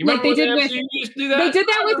Web. You like they did with do that? They did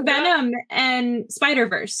that with Venom and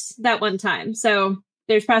Spider-Verse that one time. So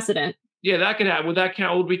there's precedent. Yeah, that could happen. Would that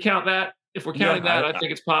count? Would we count that? If we're counting that, I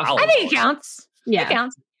think it's possible. I think it counts. Yeah, it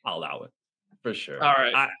counts. I'll allow it for sure. All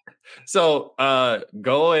right. So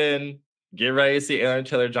go in, get ready to see Aaron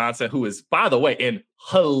Taylor Johnson, who is, by the way, in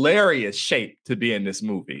hilarious shape to be in this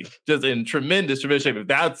movie. Just in tremendous shape. If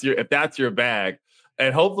that's your bag.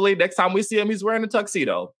 And hopefully next time we see him, he's wearing a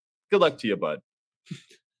tuxedo. Good luck to you, bud.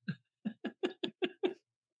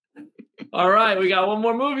 All right, we got one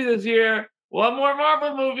more movie this year. One more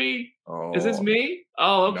Marvel movie. Oh. Is this me?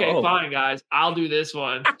 Oh, okay, no. Fine, guys. I'll do this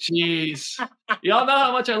one. Jeez. Y'all know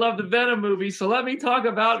how much I love the Venom movie, so let me talk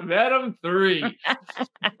about Venom 3.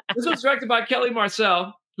 This was directed by Kelly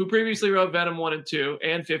Marcel, who previously wrote Venom 1 and 2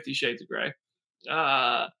 and 50 Shades of Grey.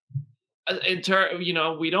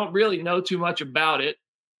 We don't really know too much about it.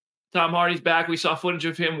 Tom Hardy's back. We saw footage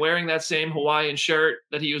of him wearing that same Hawaiian shirt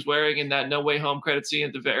that he was wearing in that No Way Home credit scene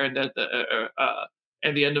at the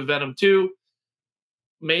end of Venom 2.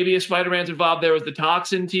 Maybe if Spider-Man's involved, there was the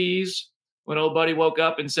toxin tease when old buddy woke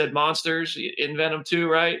up and said monsters in Venom 2,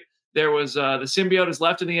 right? There was the symbiote is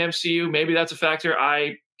left in the MCU. Maybe that's a factor.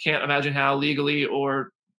 I can't imagine how legally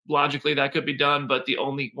or logically that could be done, but the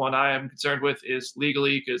only one I am concerned with is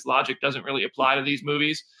legally because logic doesn't really apply to these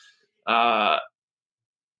movies.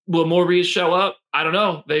 Will Morbius show up? I don't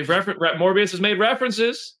know. Morbius has made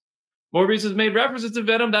references. Morbius has made references to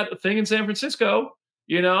Venom, that thing in San Francisco,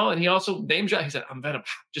 and he also name dropped. He said, "I'm Venom."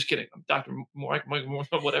 Just kidding. I'm Dr. Mike,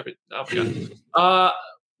 whatever. Oh my God.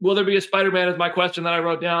 Will there be a Spider-Man is my question that I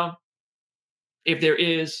wrote down. If there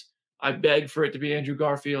is, I beg for it to be Andrew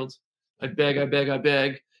Garfield. I beg.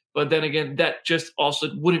 But then again, that just also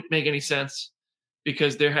wouldn't make any sense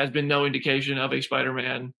because there has been no indication of a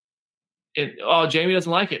Spider-Man. Jamie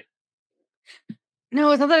doesn't like it. No,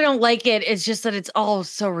 it's not that I don't like it. It's just that it's all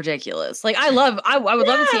so ridiculous. Like I would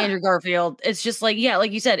love to see Andrew Garfield. It's just like, yeah,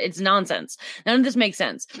 like you said, it's nonsense. None of this makes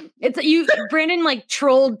sense. Brandon like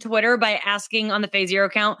trolled Twitter by asking on the Phase Zero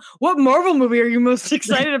account, what Marvel movie are you most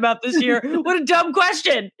excited about this year? What a dumb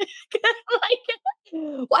question.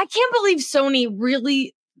 I can't believe Sony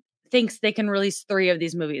really thinks they can release 3 of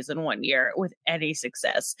these movies in 1 year with any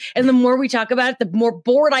success. And the more we talk about it, the more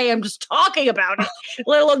bored I am just talking about it,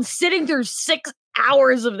 let alone sitting through 6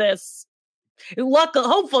 hours of this.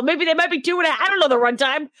 Hopefully, maybe they might be 2.5. I don't know the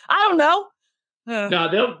runtime. I don't know.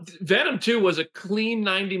 No, Venom 2 was a clean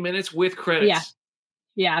 90 minutes with credits.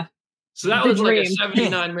 Yeah. So that was like a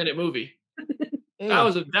 79-minute movie.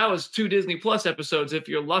 That was 2 Disney Plus episodes if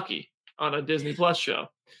you're lucky on a Disney Plus show.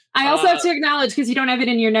 I also have to acknowledge, because you don't have it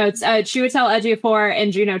in your notes, Chiwetel Ejiofor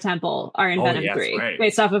and Juno Temple are in Venom 3, right,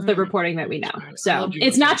 based off of the reporting that we know. So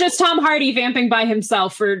it's not just Tom Hardy vamping by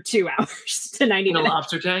himself for 2 hours to 90 minutes.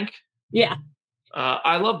 Lobster Tank? Yeah.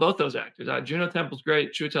 I love both those actors. Juno Temple's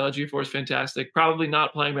great. Chiwetel Ejiofor is fantastic. Probably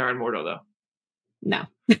not playing Baron Mordo, though. No.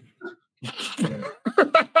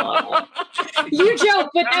 You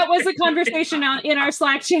joke, but that was a conversation in our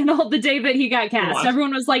Slack channel the day that he got cast.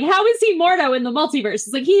 Everyone was like, how is he Mordo in the multiverse?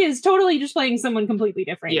 It's like, he is totally just playing someone completely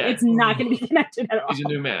different. Yeah. It's not going to be connected at all. He's a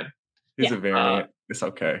new man. He's a variant. It's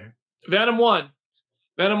okay. Venom 1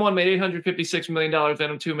 made $856 million.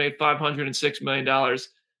 Venom 2 made $506 million.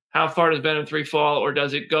 How far does Venom 3 fall, or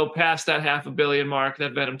does it go past that $500 million mark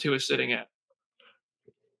that Venom 2 is sitting at?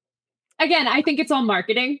 Again, I think it's all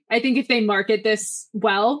marketing. I think if they market this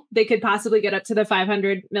well, they could possibly get up to the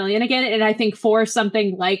 500 million again. And I think for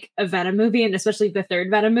something like a Venom movie, and especially the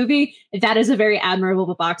 3rd Venom movie, that is a very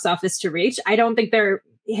admirable box office to reach. I don't think they're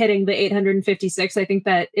hitting the 856. I think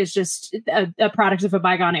that is just a product of a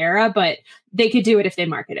bygone era, but they could do it if they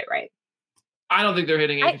market it right. I don't think they're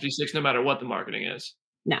hitting 856 no matter what the marketing is.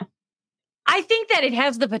 No. I think that it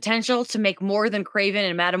has the potential to make more than Craven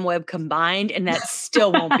and Madam Web combined, and that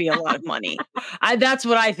still won't be a lot of money. That's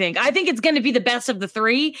what I think. I think it's going to be the best of the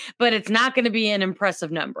three, but it's not going to be an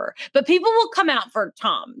impressive number. But people will come out for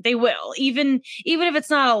Tom. They will. Even if it's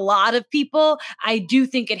not a lot of people, I do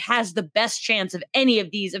think it has the best chance of any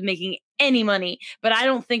of these of making any money, but I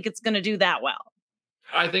don't think it's going to do that well.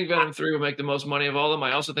 I think Venom 3 will make the most money of all of them.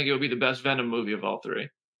 I also think it will be the best Venom movie of all three.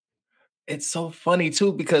 It's so funny,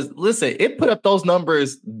 too, because, listen, it put up those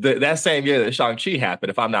numbers that same year that Shang-Chi happened,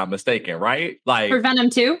 if I'm not mistaken, right? Like For Venom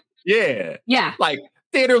 2? Yeah. Yeah. Like,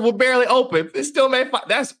 theaters were barely open. It still made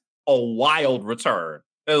that's a wild return.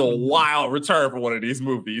 That's a wild return for one of these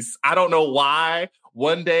movies. I don't know why.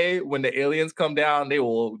 One day, when the aliens come down, they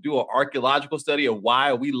will do an archaeological study of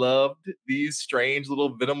why we loved these strange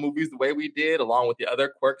little Venom movies the way we did, along with the other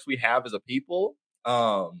quirks we have as a people.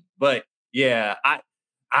 But yeah,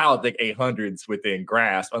 I don't think 800's within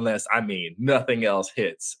grasp unless, nothing else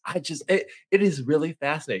hits. It is really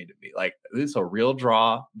fascinating to me. Like, this is a real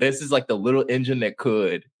draw. This is like the little engine that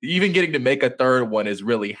could. Even getting to make a third one is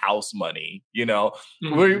really house money, you know?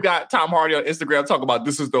 Mm-hmm. Where you got Tom Hardy on Instagram talking about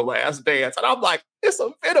this is the last dance. And I'm like, it's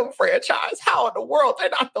a Venom franchise. How in the world?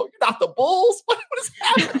 You're not the Bulls? What is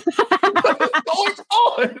happening? What is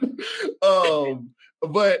going on?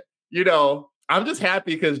 But, you know, I'm just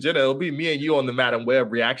happy because, Jenna, it'll be me and you on the Madam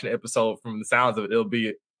Web reaction episode. From the sounds of it, it'll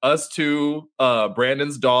be us two,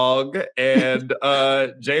 Brandon's dog, and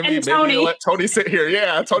Jamie. And Tony. Maybe let Tony sit here.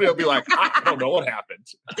 Yeah, Tony will be like, I don't know what happened.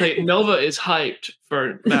 Okay, Nova is hyped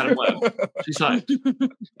for Madam Web. She's hyped.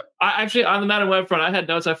 Actually, on the Madam Web front, I had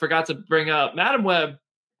notes I forgot to bring up. Madam Web,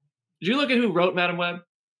 did you look at who wrote Madam Web?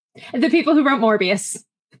 The people who wrote Morbius.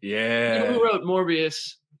 Yeah. The people who wrote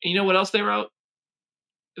Morbius. And you know what else they wrote?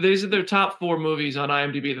 These are their top 4 movies on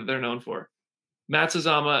IMDb that they're known for. Matt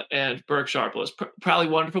Sazama and Burke Sharpless. Probably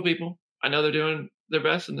wonderful people. I know they're doing their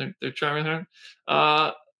best and they're trying really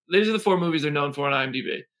hard. These are the 4 movies they're known for on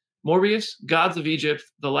IMDb. Morbius, Gods of Egypt,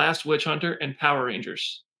 The Last Witch Hunter, and Power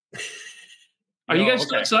Rangers. Are you guys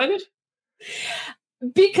still excited?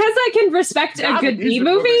 Because I can respect a good B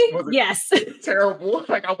movie. Yes. Terrible.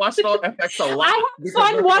 Like, I watched it on FX a lot. I have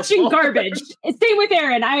fun watching garbage. Same with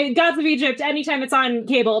Aaron. Gods of Egypt, anytime it's on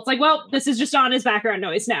cable, it's like, well, this is just on as background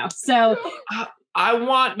noise now. So I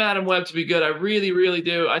want Madam Web to be good. I really, really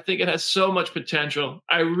do. I think it has so much potential.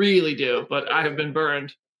 I really do. But I have been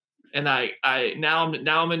burned. And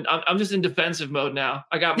I'm just in defensive mode now.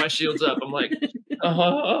 I got my shields up. I'm like,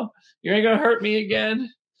 oh, you ain't gonna hurt me again.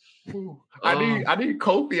 I need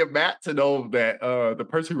Kofi and Matt to know that the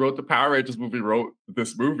person who wrote the Power Rangers movie wrote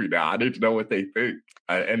this movie now. I need to know what they think.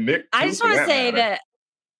 And Nick, I just want to say that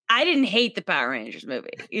I didn't hate the Power Rangers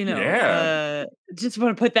movie. You know, just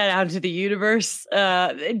want to put that out into the universe.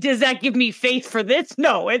 Does that give me faith for this?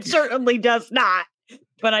 No, it certainly does not.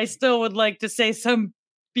 But I still would like to say some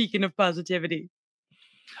beacon of positivity.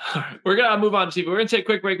 All right, we're going to move on to TV. We're going to take a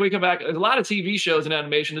quick break. When we come back, there's a lot of TV shows and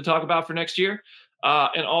animation to talk about for next year.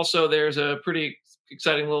 And also there's a pretty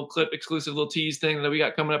exciting little clip, exclusive little tease thing that we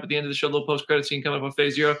got coming up at the end of the show, a little post-credit scene coming up on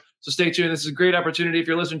Phase Zero. So stay tuned. This is a great opportunity. If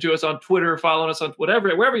you're listening to us on Twitter, following us on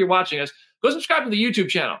wherever you're watching us, go subscribe to the YouTube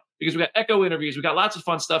channel because we got Echo interviews. We got lots of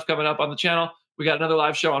fun stuff coming up on the channel. We got another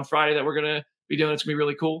live show on Friday that we're going to be doing. It's going to be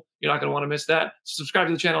really cool. You're not going to want to miss that. So subscribe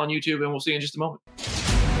to the channel on YouTube and we'll see you in just a moment.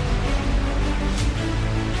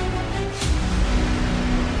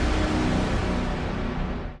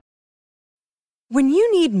 When you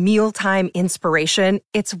need mealtime inspiration,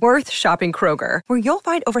 it's worth shopping Kroger, where you'll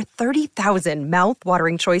find over 30,000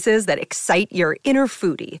 mouth-watering choices that excite your inner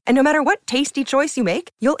foodie. And no matter what tasty choice you make,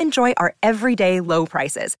 you'll enjoy our everyday low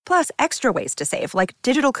prices, plus extra ways to save, like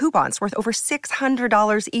digital coupons worth over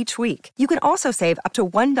 $600 each week. You can also save up to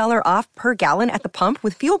 $1 off per gallon at the pump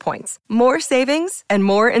with fuel points. More savings and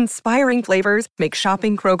more inspiring flavors make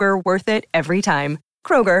shopping Kroger worth it every time.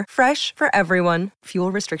 Kroger, fresh for everyone.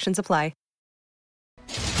 Fuel restrictions apply.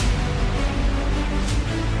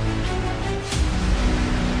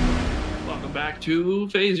 Back to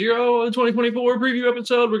Phase Zero, 2024 preview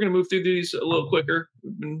episode. We're going to move through these a little quicker.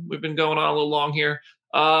 We've been going on a little long here.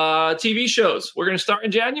 TV shows. We're going to start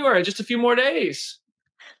in January, just a few more days.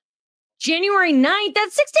 January 9th,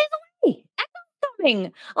 that's 6 days away.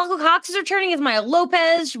 Coming. Uncle Cox is returning as Maya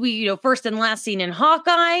Lopez. We, first and last seen in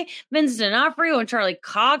Hawkeye. Vincent D'Onofrio and Charlie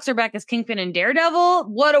Cox are back as Kingpin and Daredevil.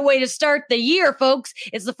 What a way to start the year, folks.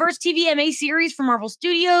 It's the first TVMA series from Marvel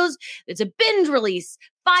Studios. It's a binge release.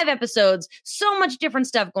 5 episodes, so much different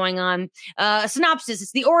stuff going on. Synopsis: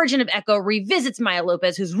 it's the origin of Echo revisits Maya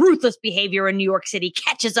Lopez, whose ruthless behavior in New York City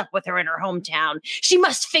catches up with her in her hometown. She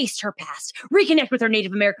must face her past, reconnect with her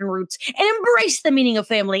Native American roots, and embrace the meaning of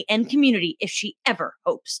family and community if she ever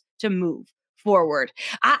hopes to move forward.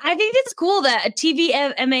 I think it's cool that a TV,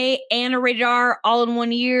 MA, and a rated R all in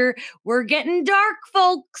 1 year. We're getting dark,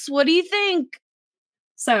 folks. What do you think?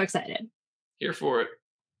 So excited. Here for it.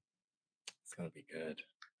 It's gonna be good.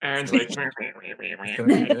 Aaron's like, It's gonna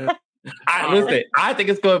be good. Listen, I think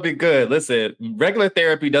it's gonna be good. Listen, regular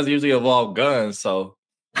therapy doesn't usually involve guns, so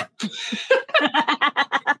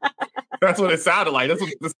that's what it sounded like. That's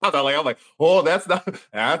what it sounded like. I'm like, oh, that's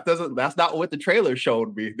not what the trailer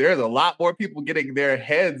showed me. There's a lot more people getting their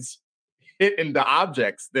heads hit into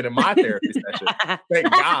objects than in my therapy session.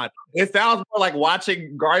 Thank God. It sounds more like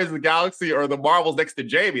watching Guardians of the Galaxy or the Marvels next to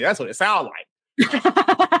Jamie. That's what it sounds like.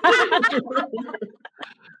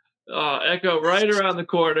 Echo right around the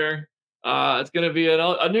corner. It's going to be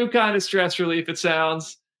a new kind of stress relief, it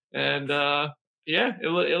sounds. And yeah, it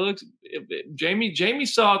looks. Jamie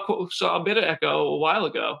saw a bit of Echo a while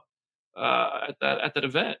ago at that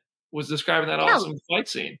event. Was describing that awesome fight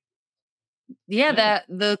scene. Yeah, that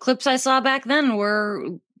the clips I saw back then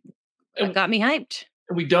got me hyped.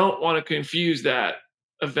 We don't want to confuse that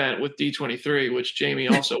event with D23, which Jamie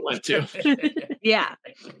also went to. Yeah.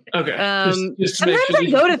 Okay. Just to sometimes make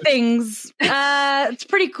sure I go to things. It's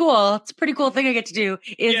pretty cool. It's a pretty cool thing I get to do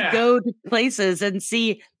is go to places and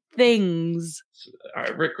see things. All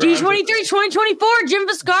right, Rick D23 2024, Jim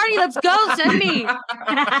Viscardi, let's go. Send me.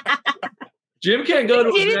 Jim can't go to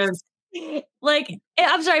events. Like,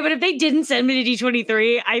 I'm sorry, but if they didn't send me to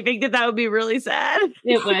D23, I think that would be really sad.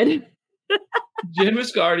 It would. Jim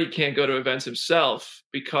Viscardi can't go to events himself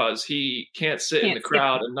because he can't sit in the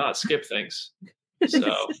crowd and not skip things.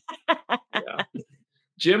 So, yeah.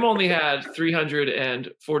 Jim only had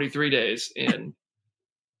 343 days in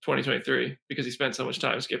 2023 because he spent so much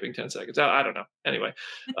time skipping 10 seconds. I don't know. Anyway,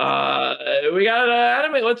 we got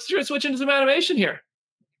anime. Let's switch into some animation here.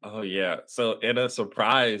 Oh yeah. So in a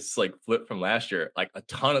surprise flip from last year, a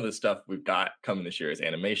ton of the stuff we've got coming this year is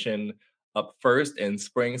animation. Up first in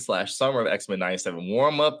spring/summer of X-Men 97.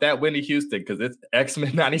 Warm up that Whitney Houston because it's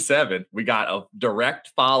X-Men 97. We got a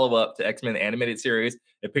direct follow-up to X-Men animated series.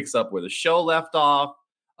 It picks up where the show left off.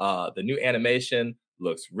 The new animation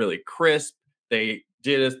looks really crisp. They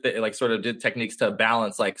did did techniques to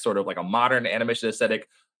balance a modern animation aesthetic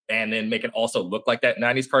and then make it also look like that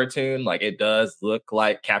 90s cartoon. It does look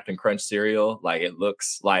like Captain Crunch cereal. It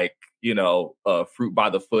looks like, Fruit by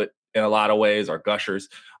the Foot in a lot of ways, or Gushers.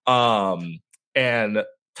 And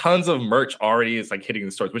tons of merch already is hitting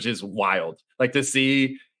the stores, which is wild. To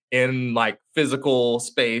see in physical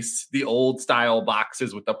space, the old style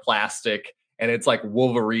boxes with the plastic, and it's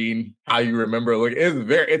Wolverine, how you remember.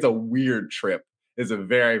 It's a weird trip. It's a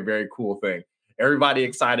very, very cool thing. Everybody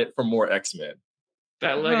excited for more X-Men.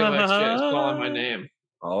 That Lego XJ is calling my name.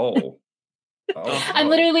 Oh. I'm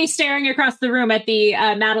literally staring across the room at the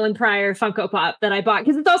Madeline Pryor Funko Pop that I bought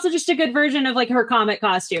because it's also just a good version of her comic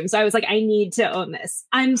costume. So I was like, I need to own this.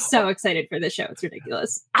 I'm so excited for this show. It's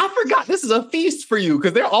ridiculous. I forgot this is a feast for you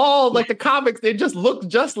because they're all the comics. They just look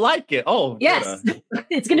just like it. Oh, yes.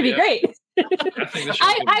 It's going to be great.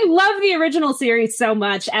 I love the original series so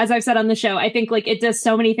much. As I've said on the show, I think it does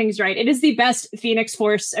so many things right. It is the best Phoenix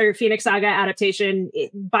Force or Phoenix Saga adaptation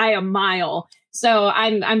by a mile. So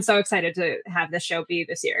I'm so excited to have this show be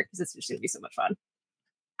this year because it's just going to be so much fun.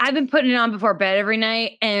 I've been putting it on before bed every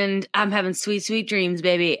night and I'm having sweet, sweet dreams,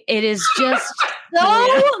 baby. It is just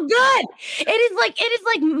so good. It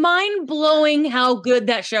is mind blowing how good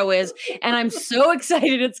that show is. And I'm so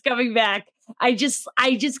excited it's coming back. I just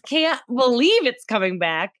can't believe it's coming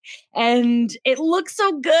back. And it looks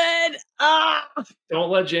so good. Don't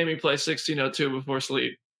let Jamie play 1602 before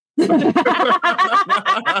sleep.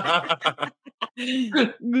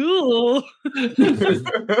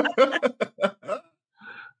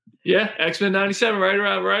 Yeah, X-Men 97 right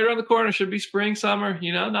around the corner. Should be spring, summer,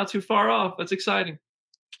 not too far off. That's exciting.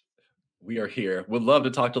 We are here. Would love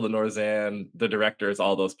to talk to Lenore Zan, the directors,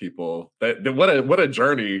 all those people. What a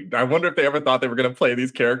journey. I wonder if they ever thought they were going to play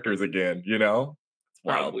these characters again,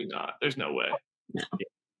 Probably not. There's no way.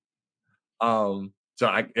 No. So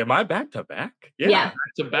am I back to back? Yeah. Back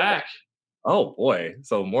to back. Oh boy.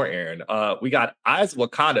 So more Aaron. We got Eyes of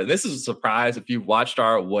Wakanda. This is a surprise if you've watched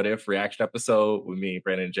our What If reaction episode with me,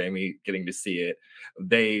 Brandon, and Jamie getting to see it.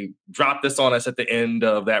 They dropped this on us at the end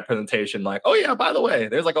of that presentation, oh yeah, by the way,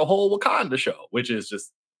 there's a whole Wakanda show, which is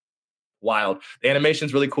just wild. The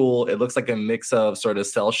animation's really cool. It looks like a mix of sort of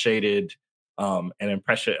cell shaded and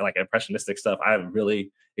impressionistic stuff. I'm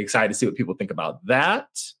really excited to see what people think about that.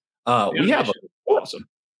 We have awesome,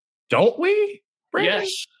 don't we? Brandon?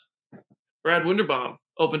 Yes. Brad Winderbaum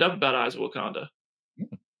opened up about Eyes of Wakanda.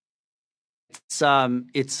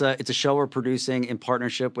 It's a show we're producing in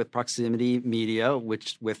partnership with Proximity Media,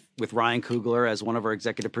 which with Ryan Coogler as one of our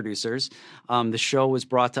executive producers. The show was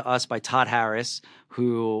brought to us by Todd Harris,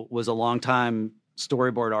 who was a longtime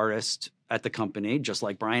storyboard artist at the company, just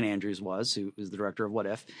like Brian Andrews was, who was the director of What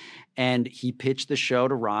If. And he pitched the show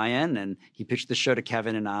to Ryan, and he pitched the show to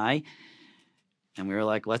Kevin and I. And we were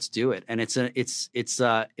like, let's do it. And it's I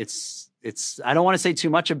don't want to say too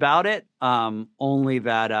much about it, only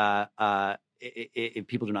that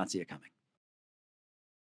people do not see it coming.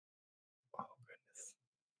 Oh, goodness.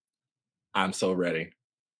 I'm so ready.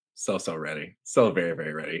 So ready. So very,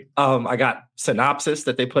 very ready. I got synopsis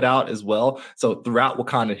that they put out as well. So throughout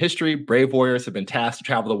Wakandan history, brave warriors have been tasked to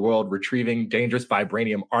travel the world retrieving dangerous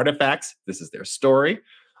vibranium artifacts. This is their story.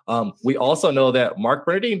 We also know that Mark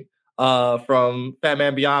Bernardine from Fat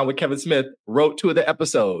Man Beyond with Kevin Smith wrote 2 of the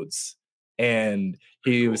episodes. And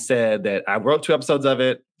he said that I wrote 2 episodes of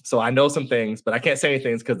it, so I know some things, but I can't say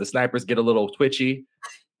anything because the snipers get a little twitchy.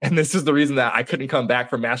 And this is the reason that I couldn't come back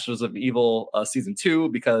for Masters of Evil season 2,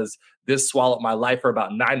 because this swallowed my life for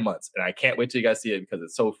about 9 months. And I can't wait till you guys see it because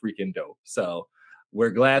it's so freaking dope. So we're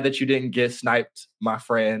glad that you didn't get sniped, my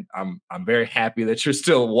friend. I'm very happy that you're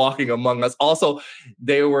still walking among us. Also,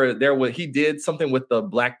 he did something with the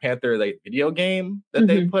Black Panther video game that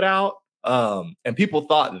they put out. And people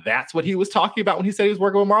thought that's what he was talking about when he said he was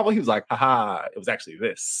working with Marvel. He was like, haha, it was actually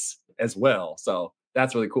this as well. So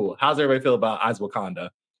that's really cool. How's everybody feel about Eyes Wakanda?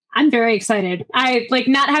 I'm very excited. I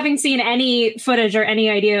not having seen any footage or any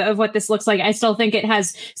idea of what this looks like. I still think it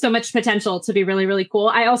has so much potential to be really, really cool.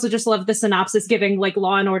 I also just love the synopsis giving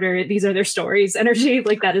Law and Order, these are their stories energy.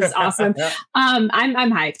 That is awesome. I'm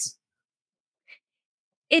hyped.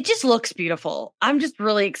 It just looks beautiful. I'm just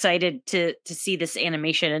really excited to see this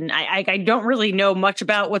animation. And I don't really know much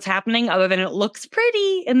about what's happening other than it looks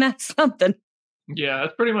pretty, and that's something. Yeah,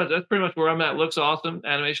 that's pretty much where I'm at. Looks awesome.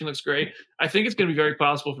 Animation looks great. I think it's going to be very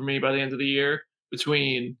possible for me by the end of the year,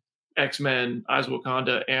 between X-Men, Eyes of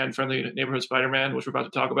Wakanda, and Friendly Neighborhood Spider-Man, which we're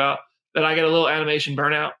about to talk about, that I get a little animation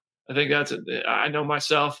burnout. I think I know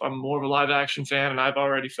myself, I'm more of a live action fan, and I've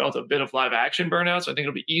already felt a bit of live action burnout. So I think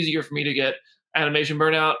it'll be easier for me to get animation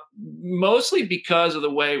burnout, mostly because of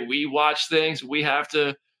the way we watch things. We have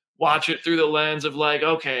to watch it through the lens of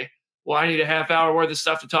okay, well, I need a half hour worth of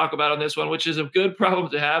stuff to talk about on this one, which is a good problem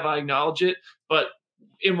to have. I acknowledge it. But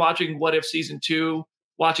in watching What If season 2,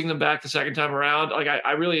 watching them back the second time around,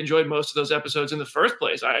 I really enjoyed most of those episodes in the first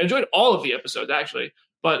place. I enjoyed all of the episodes, actually.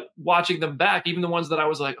 But watching them back, even the ones that I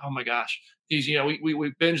was like, oh my gosh, these,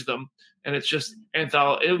 we binged them. And it's just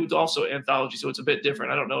it was also anthology, so it's a bit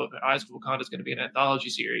different. I don't know if Eyes of Wakanda is going to be an anthology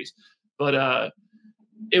series, but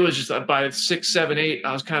it was just by 6, 7, 8,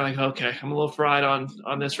 I was kind of like, okay, I'm a little fried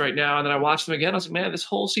on this right now. And then I watched them again. I was like, man, this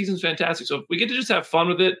whole season's fantastic. So if we get to just have fun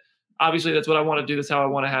with it, obviously that's what I want to do. That's how I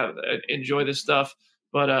want to enjoy this stuff.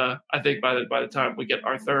 But I think by the time we get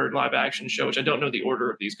our third live action show, which I don't know the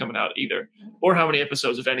order of these coming out either, or how many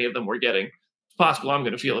episodes, if any of them, we're getting, it's possible I'm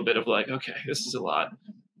going to feel a bit of okay, this is a lot.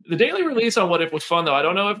 The daily release on What If was fun, though. I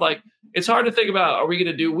don't know if it's hard to think about, are we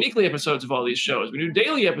going to do weekly episodes of all these shows? We do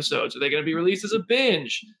daily episodes. Are they going to be released as a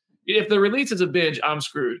binge? If they're released as a binge, I'm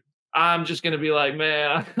screwed. I'm just going to be like,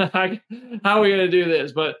 man, how are we going to do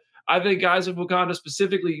this? But I think Eyes of Wakanda,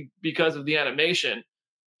 specifically because of the animation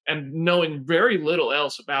and knowing very little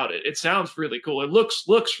else about it, it sounds really cool. It looks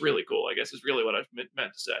really cool, I guess is really what I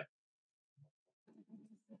meant to say.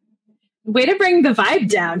 Way to bring the vibe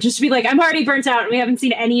down. Just to be I'm already burnt out and we haven't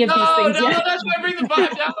seen any of these things yet. No, that's why I bring the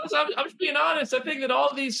vibe down. I'm just being honest. I think that all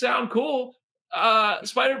of these sound cool.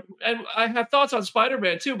 And I have thoughts on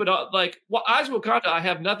Spider-Man too, but Eyes of Wakanda, I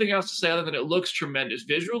have nothing else to say other than it looks tremendous.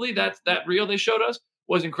 Visually, that reel they showed us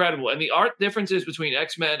was incredible. And the art differences between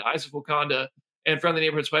X-Men, Eyes of Wakanda, and Friendly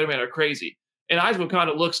Neighborhood Spider-Man are crazy. And Eyes of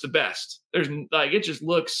Wakanda looks the best. There's it just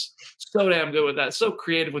looks so damn good with that. So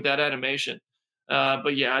creative with that animation.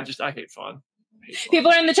 But yeah, I hate fun.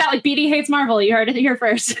 People are in the chat BD hates Marvel. You heard it here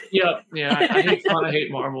first. Yeah, I hate fun. I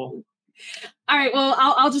hate Marvel. All right, well,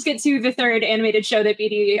 I'll just get to the third animated show that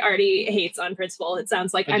BD already hates on principle. It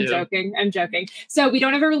sounds like I'm joking. So we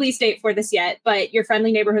don't have a release date for this yet, but Your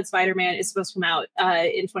Friendly Neighborhood Spider-Man is supposed to come out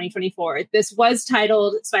in 2024. This was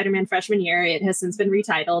titled Spider-Man Freshman Year. It has since been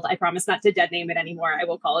retitled. I promise not to dead name it anymore. I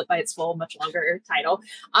will call it by its full, much longer title.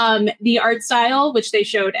 The art style, which they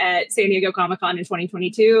showed at San Diego Comic-Con in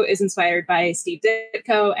 2022, is inspired by Steve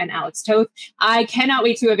Ditko and Alex Toth. I cannot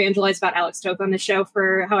wait to evangelize about Alex Toth on the show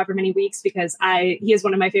for however many weeks, because he is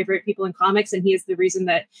one of my favorite people in comics, and he is the reason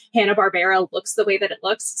that Hanna-Barbera looks the way that it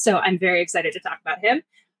looks. So I'm very excited to talk about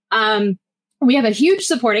him. We have a huge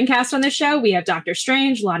supporting cast on this show. We have Doctor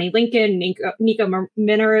Strange, Lonnie Lincoln, Nico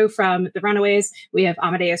Minoru from The Runaways. We have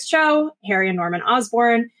Amadeus Cho, Harry and Norman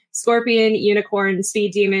Osborn, Scorpion, Unicorn,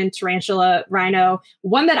 Speed Demon, Tarantula, Rhino.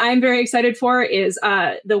 One that I'm very excited for is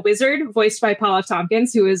the Wizard, voiced by Paul F.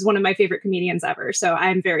 Tompkins, who is one of my favorite comedians ever. So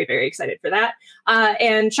I'm very, very excited for that.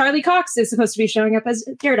 And Charlie Cox is supposed to be showing up as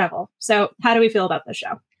Daredevil. So how do we feel about this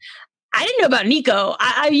show? I didn't know about Nico.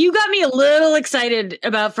 You got me a little excited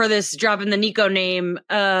for this dropping the Nico name,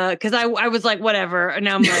 because I was like, whatever. And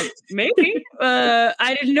now I'm like, maybe.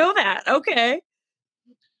 I didn't know that. Okay.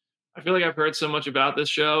 I feel like I've heard so much about this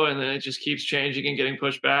show, and then it just keeps changing and getting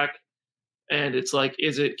pushed back. And it's like,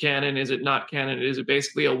 is it canon? Is it not canon? Is it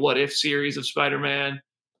basically a what if series of Spider-Man,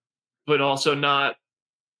 but also not?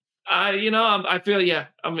 I feel,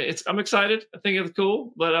 I'm excited. I think it's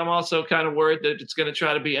cool, but I'm also kind of worried that it's going to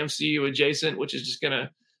try to be MCU adjacent, which is just going to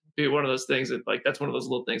be one of those things that, like, that's one of those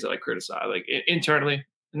little things that I criticize, like, internally.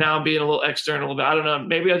 Now I'm being a little external about it. I don't know.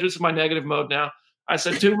 Maybe I'm just in my negative mode now. I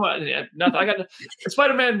said too much. Nothing. I got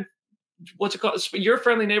Spider-Man. What's it called? Your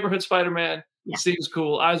Friendly Neighborhood Spider-Man seems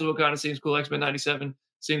cool. Eyes of Wakanda seems cool. X-Men 97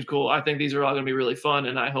 seems cool. I think these are all going to be really fun,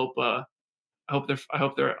 and I hope they're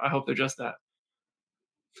just that.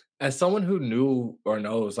 As someone who knew or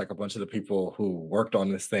knows like a bunch of the people who worked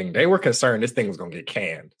on this thing, they were concerned this thing was going to get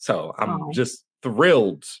canned. So I'm just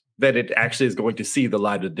thrilled that it actually is going to see the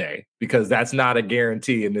light of day, because that's not a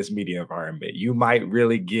guarantee in this media environment. You might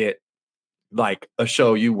really get like a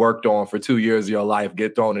show you worked on for 2 years of your life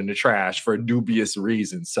get thrown in the trash for dubious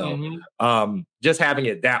reasons. So just having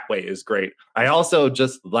it that way is great. I also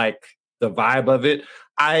just like the vibe of it.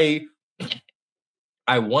 I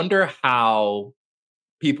wonder how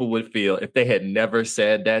people would feel if they had never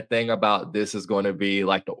said that thing about this is going to be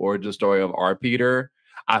like the origin story of our Peter.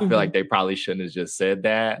 I feel like they probably shouldn't have just said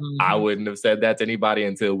that. I wouldn't have said that to anybody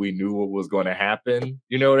until we knew what was going to happen.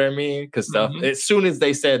 You know what I mean? Because as soon as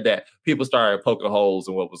they said that, people started poking holes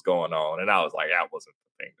in what was going on. And I was like, that wasn't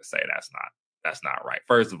the thing to say. That's not right.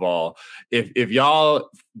 First of all, if y'all,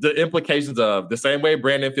 the implications of the same way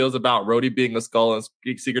Brandon feels about Rhodey being a skull in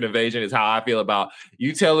Secret Invasion is how I feel about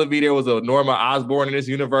you telling me there was a Norman Osborn in this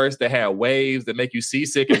universe that had waves that make you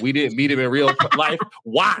seasick and we didn't meet him in real life.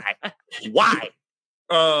 Why?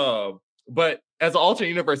 But as an alternate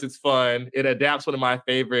universe, it's fun. It adapts one of my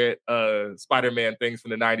favorite Spider-Man things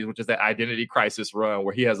from the 90s, which is that Identity Crisis run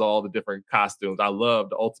where he has all the different costumes. I love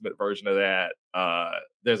the ultimate version of that.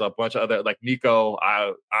 There's a bunch of other, like Nico.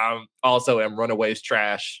 I'm also am Runaways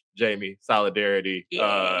trash, Jamie, Solidarity.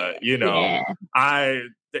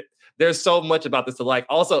 There's so much about this to like.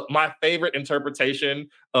 Also, my favorite interpretation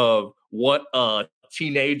of what a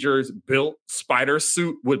teenager's built spider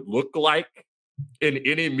suit would look like in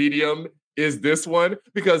any medium is this one,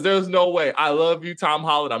 because there's no way. I love you, Tom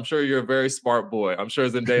Holland. I'm sure you're a very smart boy. I'm sure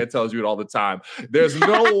Zendaya tells you it all the time. There's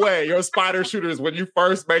no way your spider shooters, when you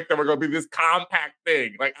first make them, are going to be this compact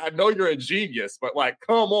thing. Like, I know you're a genius, but like,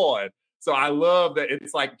 come on. So I love that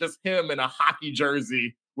it's like just him in a hockey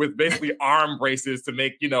jersey with basically arm braces to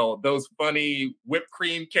make, those funny whipped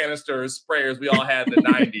cream canister sprayers we all had in the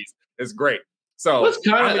 90s. It's great. So that's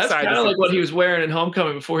kind of like what he was wearing in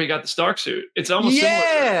Homecoming before he got the Stark suit. It's almost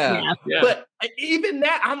similar. Yeah. But even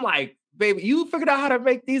that, I'm like, baby, you figured out how to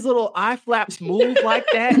make these little eye flaps move like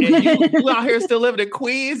that, and you out here still living in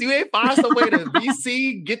Queens. You ain't find some way to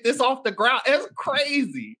VC get this off the ground. It's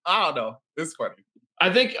crazy. I don't know. It's funny.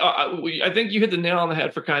 I think you hit the nail on the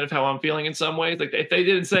head for kind of how I'm feeling in some ways. Like, if they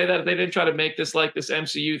didn't say that, if they didn't try to make this like this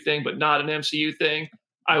MCU thing, but not an MCU thing,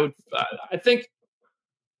 I think.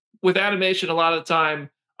 With animation, a lot of the time,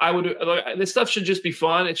 this stuff should just be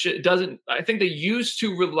fun. I think they used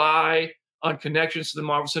to rely on connections to the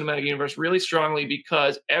Marvel Cinematic Universe really strongly,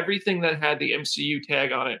 because everything that had the MCU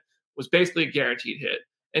tag on it was basically a guaranteed hit.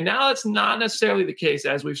 And now that's not necessarily the case,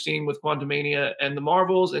 as we've seen with Quantumania and the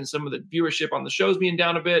Marvels and some of the viewership on the shows being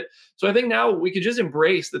down a bit. So I think now we could just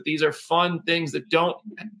embrace that these are fun things that don't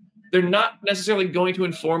they're not necessarily going to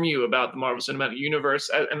inform you about the Marvel Cinematic Universe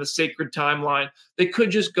and the sacred timeline. They could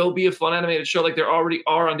just go be a fun animated show like there already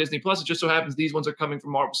are on Disney Plus. It just so happens these ones are coming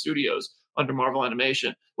from Marvel Studios under Marvel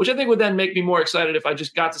Animation, which I think would then make me more excited if I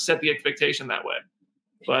just got to set the expectation that way.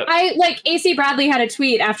 But I like AC Bradley had a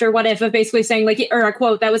tweet after What If of basically saying like, or a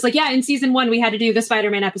quote that was like, yeah, in season 1, we had to do the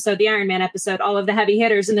Spider-Man episode, the Iron Man episode, all of the heavy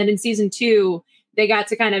hitters. And then in season 2, they got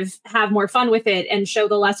to kind of have more fun with it and show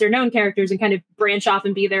the lesser known characters and kind of branch off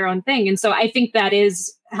and be their own thing. And so I think that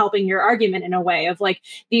is helping your argument in a way of like,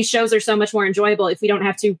 these shows are so much more enjoyable if we don't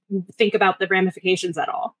have to think about the ramifications at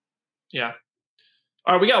all. Yeah.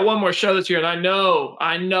 All right, we got one more show this year, and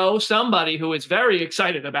I know somebody who is very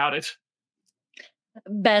excited about it.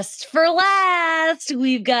 Best for last,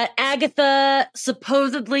 we've got Agatha.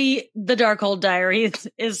 Supposedly, The Darkhold Diaries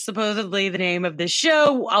is supposedly the name of this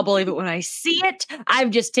show. I'll believe it when I see it. I've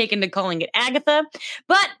just taken to calling it Agatha.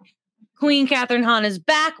 But Queen Catherine Hahn is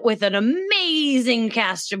back with an amazing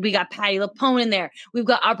cast. We got Patti LuPone in there. We've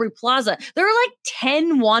got Aubrey Plaza. There are like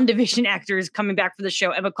 10 WandaVision actors coming back for the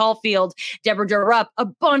show. Emma Caulfield, Deborah Jo Rupp, a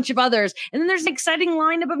bunch of others. And then there's an exciting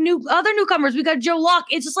lineup of other newcomers. We got Joe Locke.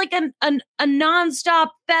 It's just like a nonstop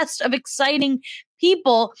fest of exciting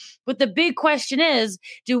people. But the big question is,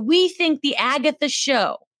 do we think the Agatha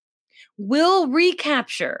show will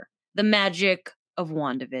recapture the magic of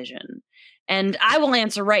WandaVision? And I will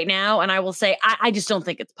answer right now, and I will say I just don't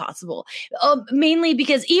think it's possible. Mainly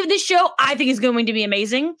because even this show, I think, is going to be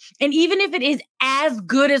amazing. And even if it is as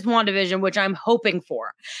good as WandaVision, which I'm hoping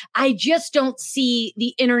for, I just don't see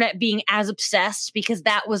the internet being as obsessed because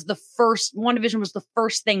that was WandaVision was the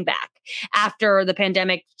first thing back after the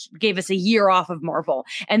pandemic gave us a year off of Marvel.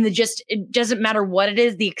 And it doesn't matter what it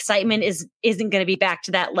is, the excitement isn't going to be back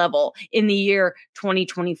to that level in the year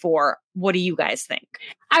 2024. What do you guys think?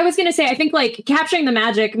 I was going to say, I think like capturing the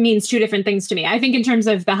magic means two different things to me. I think in terms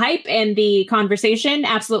of the hype and the conversation,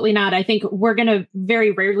 absolutely not. I think we're going to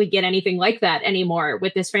very rarely get anything like that anymore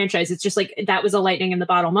with this franchise. It's just like that was a lightning in the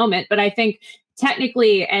bottle moment. But I think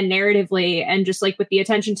technically and narratively and just like with the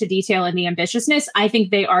attention to detail and the ambitiousness, I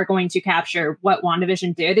think they are going to capture what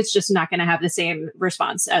WandaVision did. It's just not going to have the same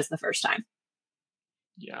response as the first time.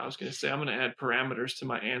 Yeah, I was going to say, I'm going to add parameters to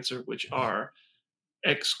my answer, which are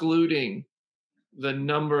excluding the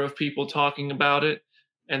number of people talking about it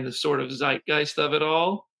and the sort of zeitgeist of it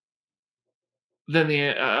all. Then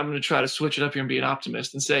I'm going to try to switch it up here and be an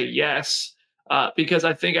optimist and say yes, because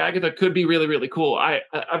I think Agatha could be really, really cool. I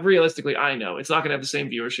realistically, I know it's not going to have the same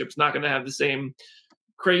viewership. It's not going to have the same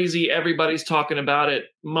crazy everybody's talking about it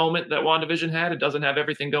moment that WandaVision had. It doesn't have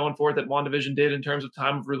everything going for it that WandaVision did in terms of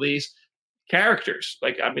time of release. Characters,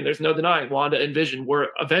 there's no denying Wanda and Vision were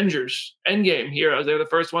Avengers Endgame heroes. They were the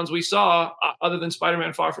first ones we saw, other than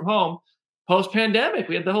Spider-Man Far From Home, post-pandemic.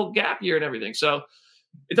 We had the whole gap year and everything. So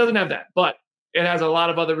it doesn't have that, but it has a lot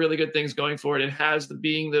of other really good things going for it. It has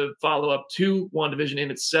being the follow-up to WandaVision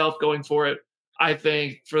in itself going for it. I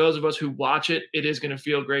think for those of us who watch it, it is going to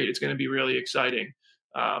feel great. It's going to be really exciting.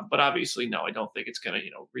 But obviously, no, I don't think it's going to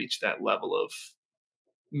reach that level of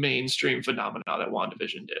mainstream phenomena that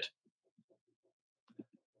WandaVision did.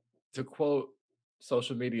 To quote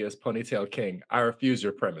social media's Ponytail King, I refuse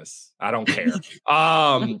your premise. I don't care.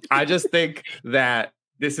 I just think that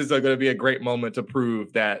this is going to be a great moment to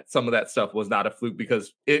prove that some of that stuff was not a fluke,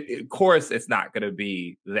 because of course it's not going to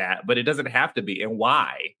be that, but it doesn't have to be. And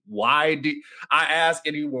why? Why do I ask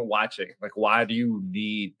anyone watching, like, why do you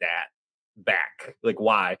need that back? Like,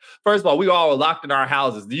 why? First of all, we all are locked in our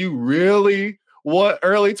houses. Do you really want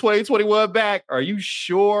early 2021 back? Are you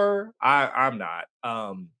sure? I'm not.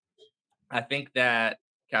 I think that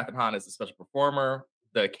Catherine Hahn is a special performer.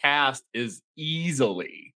 The cast is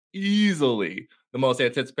easily the most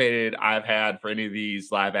anticipated I've had for any of these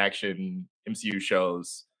live action MCU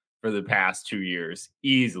shows for the past 2 years.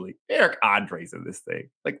 Easily. Eric Andre's in this thing.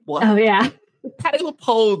 Like, what? Oh, yeah. Patti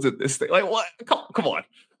LuPone's in this thing. Like, what? Come on.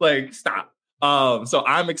 Like, stop. So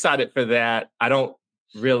I'm excited for that. I don't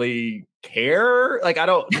really care. Like,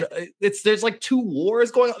 there's like 2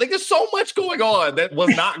 wars going on. Like, there's so much going on that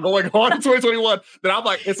was not going on in 2021 that I'm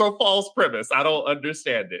like, it's a false premise. I don't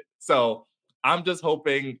understand it. So I'm just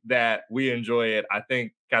hoping that we enjoy it. I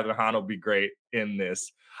think Catherine Hahn will be great in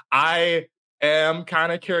this. I am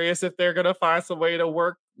kind of curious if they're going to find some way to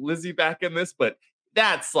work Lizzie back in this, but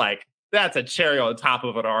that's a cherry on top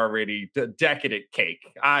of an already decadent cake.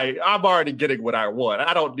 I'm already getting what I want.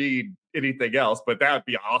 I don't need anything else, but that would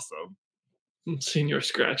be awesome. Senior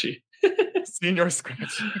Scratchy. Senior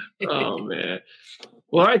Scratchy. Oh, man.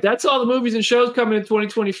 Well, all right. That's all the movies and shows coming in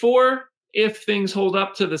 2024. if things hold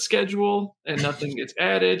up to the schedule and nothing gets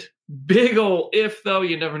added. Big ol' if, though,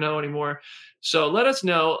 you never know anymore. So let us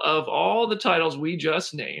know of all the titles we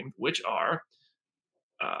just named, which are,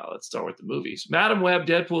 let's start with the movies. Madam Web,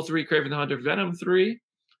 Deadpool 3, Kraven the Hunter, Venom 3,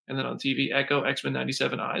 and then on TV, Echo, X-Men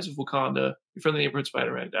 97, Eyes of Wakanda, Your Friendly Neighborhood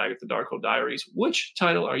Spider-Man, Agatha Darkhold Diaries. Which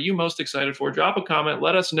title are you most excited for? Drop a comment,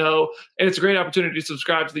 let us know. And it's a great opportunity to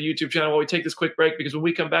subscribe to the YouTube channel while we take this quick break, because when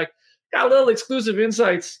we come back, got a little exclusive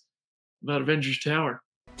insights about Avengers Tower.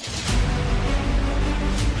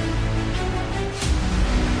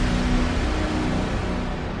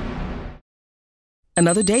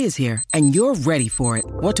 Another day is here, and you're ready for it.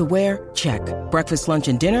 What to wear? Check. Breakfast, lunch,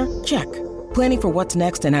 and dinner? Check. Planning for what's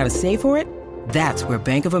next and how to save for it? That's where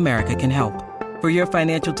Bank of America can help. For your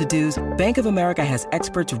financial to-dos, Bank of America has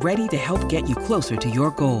experts ready to help get you closer to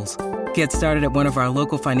your goals. Get started at one of our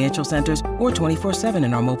local financial centers or 24/7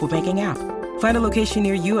 in our mobile banking app. Find a location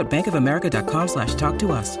near you at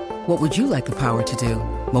bankofamerica.com/talktous. What would you like the power to do?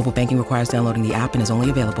 Mobile banking requires downloading the app and is only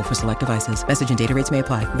available for select devices. Message and data rates may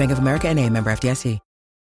apply. Bank of America N.A., member FDIC.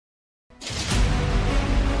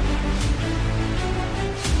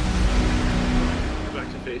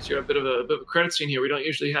 You're a bit of a credit scene here. We don't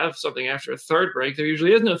usually have something after a third break. There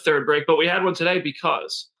usually is no third break, but we had one today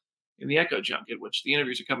because in the Echo Junket, which the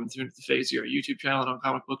interviews are coming through to the Phase Zero YouTube channel and on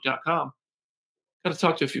comicbook.com, got to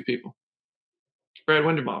talk to a few people. Brad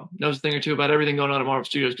Winderbaum knows a thing or two about everything going on at Marvel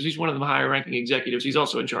Studios because he's one of the higher ranking executives. He's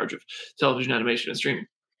also in charge of television animation and streaming.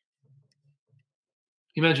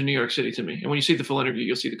 He mentioned New York City to me, and when you see the full interview,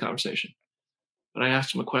 you'll see the conversation. But I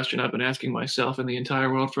asked him a question I've been asking myself and the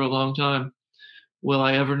entire world for a long time. Will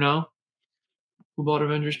I ever know who bought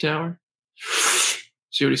Avengers Tower?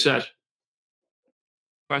 See what he said.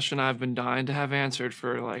 Question I've been dying to have answered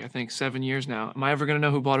for I think 7 years now. Am I ever going to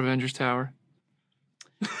know who bought Avengers Tower?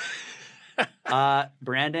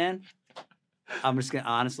 Brandon, I'm just going to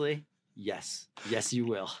honestly, yes. Yes, you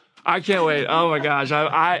will. I can't wait. Oh my gosh.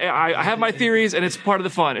 I have my theories and it's part of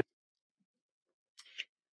the fun.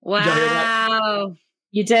 Wow.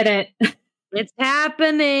 You did it. It's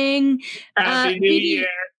happening. Happy New Year.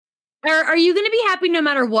 Are you going to be happy no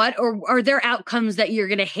matter what, or are there outcomes that you're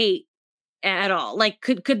going to hate at all? Like,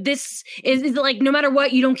 could this is it like no matter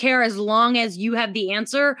what you don't care as long as you have the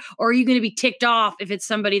answer, or are you going to be ticked off if it's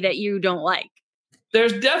somebody that you don't like? There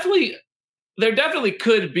definitely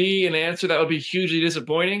could be an answer that would be hugely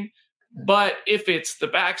disappointing. But if it's the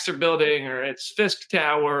Baxter Building or it's Fisk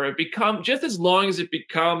Tower, it becomes just as long as it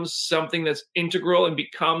becomes something that's integral and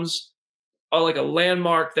becomes like a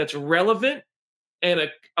landmark that's relevant and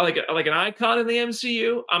like an icon in the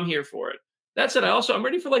MCU, I'm here for it. That said, I'm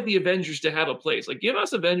ready for the Avengers to have a place. Like, give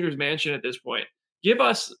us Avengers Mansion at this point. Give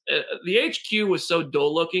us the HQ was so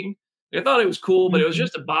dull looking. I thought it was cool, but it was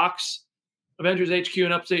just a box. Avengers HQ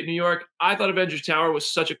in upstate New York. I thought Avengers Tower was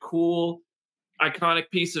such a cool,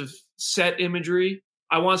 iconic piece of set imagery.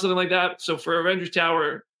 I want something like that. So for Avengers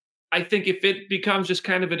Tower, I think if it becomes just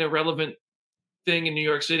kind of an irrelevant thing in New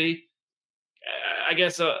York City, I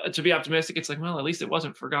guess to be optimistic, it's well, at least it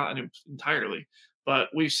wasn't forgotten entirely. But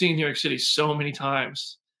we've seen New York City so many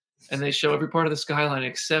times, and they show every part of the skyline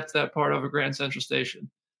except that part over Grand Central Station.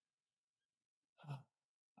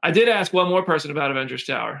 I did ask one more person about Avengers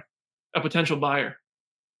Tower, a potential buyer.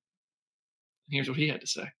 Here's what he had to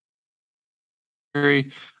say.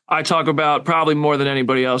 I talk about probably more than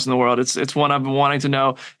anybody else in the world. It's one I've been wanting to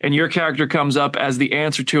know, and your character comes up as the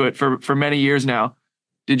answer to it for many years now.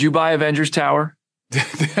 Did you buy Avengers Tower?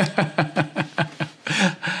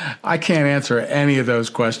 I can't answer any of those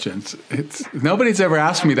questions. Nobody's ever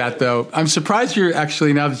asked me that, though. I'm surprised you're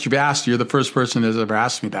actually, now that you've asked, you're the first person who's ever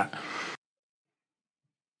asked me that.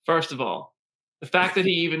 First of all, the fact that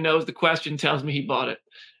he even knows the question tells me he bought it.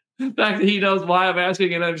 The fact that he knows why I'm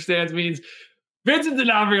asking and understands means Vincent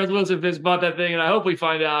D'Onofrio's Wilson Fisk bought that thing, and I hope we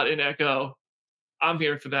find out in Echo. I'm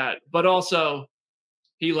here for that. But also,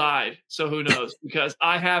 he lied, so who knows? Because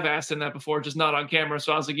I have asked him that before, just not on camera.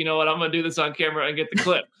 So I was like, you know what? I'm going to do this on camera and get the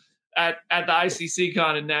clip. At the ICC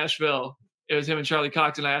Con in Nashville, it was him and Charlie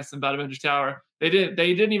Cox, and I asked them about Avengers Tower. They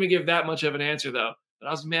didn't even give that much of an answer, though. But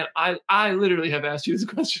I was like, man, I literally have asked you this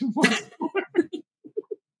question before.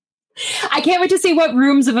 I can't wait to see what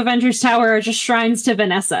rooms of Avengers Tower are just shrines to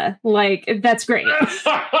Vanessa. That's great.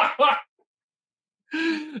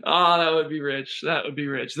 Oh, that would be rich. That would be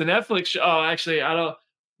rich. The Netflix show. Oh, actually,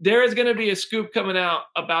 there is going to be a scoop coming out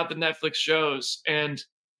about the Netflix shows and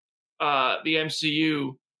the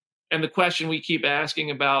MCU and the question we keep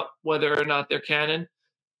asking about whether or not they're canon.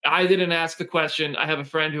 I didn't ask the question. I have a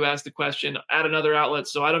friend who asked the question at another outlet,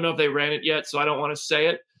 so I don't know if they ran it yet, so I don't want to say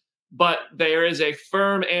it. But there is a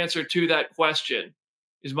firm answer to that question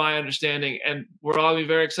is my understanding. And we're all gonna be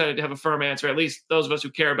very excited to have a firm answer, at least those of us who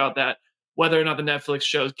care about that, whether or not the Netflix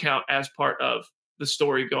shows count as part of the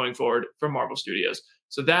story going forward from Marvel Studios.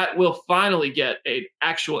 So that will finally get an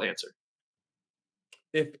actual answer.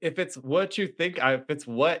 If it's what you think, if it's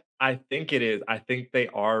what I think it is, I think they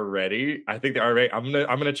are ready. I think they are ready. I'm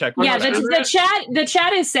gonna check. Yeah, the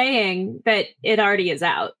chat is saying that it already is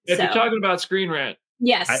out. If you're talking about Screen Rant,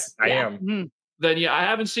 yes, I am. Mm-hmm. Then yeah, I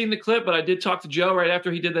haven't seen the clip, but I did talk to Joe right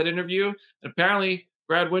after he did that interview. And apparently,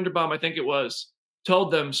 Brad Winderbaum, I think it was,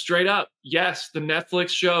 told them straight up, yes, the Netflix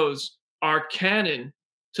shows are canon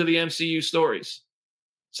to the MCU stories.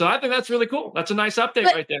 So I think that's really cool. That's a nice update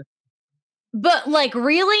right there. But like,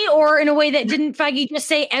 really? Or in a way that didn't Feige just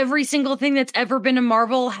say every single thing that's ever been in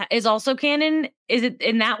Marvel is also canon? Is it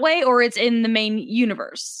in that way, or it's in the main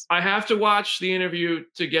universe? I have to watch the interview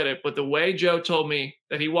to get it. But the way Joe told me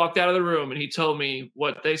that he walked out of the room and he told me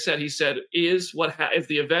what they said, he said, is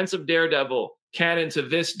the events of Daredevil canon to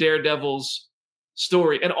this Daredevil's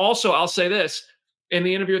story? And also, I'll say this, in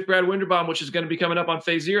the interview with Brad Winderbaum, which is going to be coming up on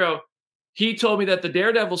Phase Zero, he told me that the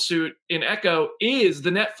Daredevil suit in Echo is the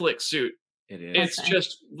Netflix suit. It is. It's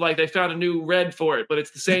just like they found a new red for it, but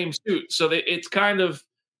it's the same suit. So it's kind of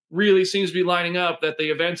really seems to be lining up that the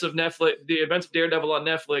events of Daredevil on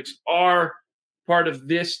Netflix are part of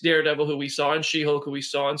this Daredevil who we saw in She-Hulk, who we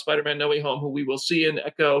saw in Spider-Man No Way Home, who we will see in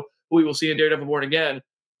Echo, who we will see in Daredevil Born Again.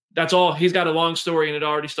 That's all. He's got a long story, and it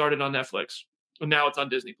already started on Netflix, and now it's on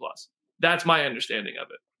Disney+. That's my understanding of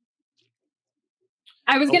it.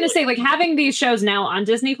 I was going to say, like, having these shows now on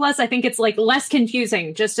Disney Plus, I think it's like less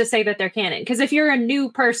confusing just to say that they're canon. Because if you're a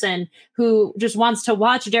new person who just wants to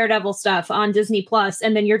watch Daredevil stuff on Disney Plus,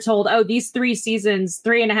 and then you're told, oh, these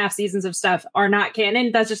 3.5 seasons of stuff are not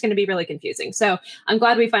canon, that's just going to be really confusing. So I'm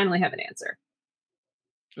glad we finally have an answer.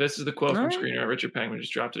 This is the quote from Screener. Richard Pangman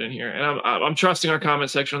just dropped it in here. And I'm trusting our comment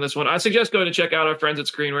section on this one. I suggest going to check out our friends at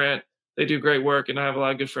Screen Rant. They do great work, and I have a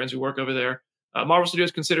lot of good friends who work over there. Marvel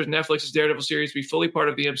Studios considers Netflix's Daredevil series to be fully part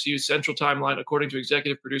of the MCU's central timeline, according to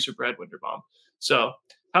executive producer Brad Winderbaum. So,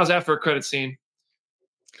 how's that for a credit scene?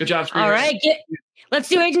 Good job, Screen. All right, let's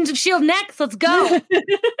do Agents of S.H.I.E.L.D. next. Let's go.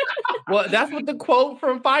 Well, that's what the quote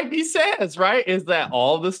from Feige says, right? Is that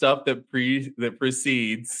all the stuff that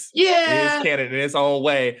precedes is canon in its own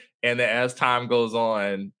way, and that as time goes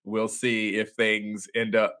on, we'll see if things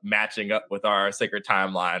end up matching up with our sacred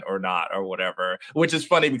timeline or not, or whatever. Which is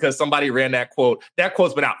funny because somebody ran that quote. That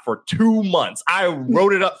quote's been out for 2 months. I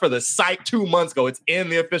wrote it up for the site 2 months ago. It's in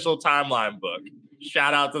the official timeline book.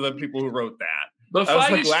 Shout out to the people who wrote that. But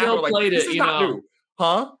Feige still played it, you know. New.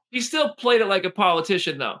 Huh? He still played it like a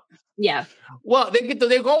politician, though. Yeah. Well,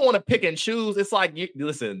 they're gonna want to pick and choose. It's like,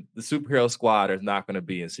 listen, the superhero squad is not going to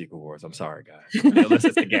be in Secret Wars. I'm sorry, guys. Unless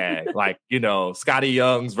it's a gag. Like, Scotty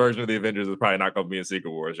Young's version of the Avengers is probably not going to be in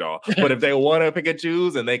Secret Wars, y'all. But if they want to pick and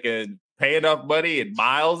choose, and they can pay enough money, and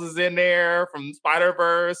Miles is in there from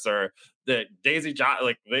Spider-Verse, or the Daisy John,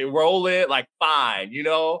 like they roll it, like fine,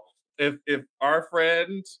 If our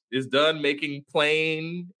friend is done making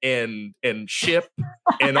plane and ship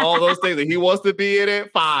and all those things that he wants to be in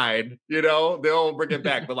it, fine. They'll bring it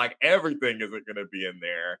back. But like everything isn't going to be in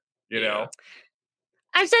there, know?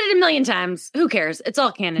 I've said it a million times. Who cares? It's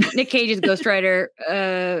all canon. Nick Cage's Ghost Rider,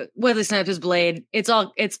 Wesley Snipes' Blade. It's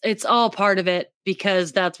all part of it,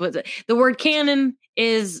 because that's what the word canon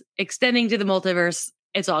is, extending to the multiverse.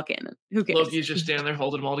 It's all canon. Who cares? Loki's just standing there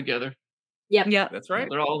holding them all together. Yeah, that's right.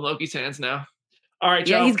 They're all in Loki's hands now. All right,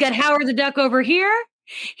 Joe. Yeah, he's got Howard the Duck over here.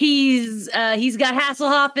 He's got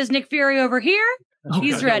Hasselhoff as Nick Fury over here.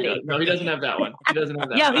 He's ready. No, he doesn't have that one. He doesn't have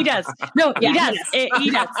that. Yeah, one. he does. No, he does.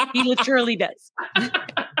 He does. He literally does.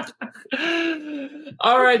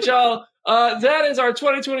 All right, y'all. That is our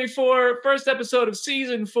 2024 first episode of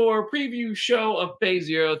Season 4 preview show of Phase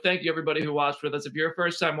Zero. Thank you, everybody who watched with us. If you're a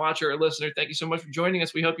first-time watcher or listener, thank you so much for joining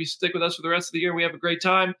us. We hope you stick with us for the rest of the year. We have a great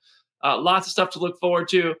time. Lots of stuff to look forward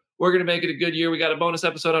to. We're going to make it a good year. We got a bonus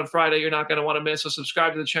episode on Friday you're not going to want to miss. So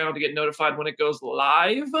subscribe to the channel to get notified when it goes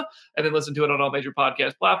live, and then listen to it on all major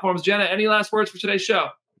podcast platforms. Jenna, any last words for today's show?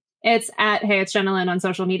 It's at Hey It's Jenna Lynn on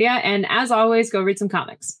social media. And as always, go read some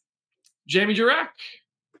comics. Jamie Jurek.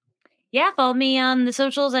 Yeah, follow me on the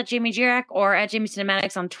socials at Jamie Jurek or at Jamie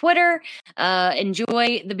Cinematics on Twitter.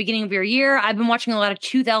 Enjoy the beginning of your year. I've been watching a lot of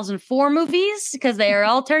 2004 movies because they are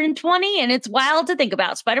all turning 20, and it's wild to think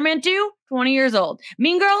about. Spider-Man 2, 20 years old.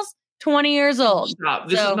 Mean Girls, 20 years old. Stop.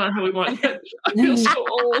 This is not how we want it. I feel so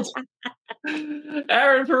old.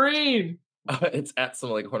 Aaron Perrine. It's at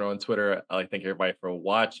Somali Corner on Twitter. I thank everybody for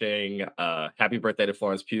watching. Happy birthday to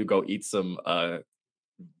Florence Pugh. Go eat some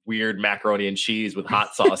weird macaroni and cheese with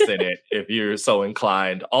hot sauce in it if you're so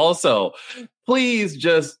inclined. Also, please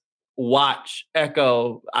just watch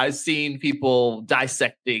Echo. I've seen people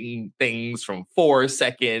dissecting things from 4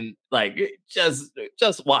 second. Like,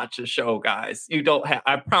 just watch a show, guys. You don't have,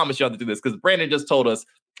 I promise you have to do this, because Brandon just told us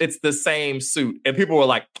it's the same suit. And people were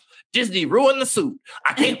like, Disney ruined the suit.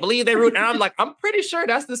 I can't believe they ruined it. And I'm like, I'm pretty sure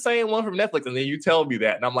that's the same one from Netflix. And then you tell me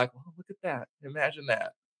that. And I'm like, oh, look at that. Imagine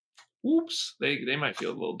that. Oops. They might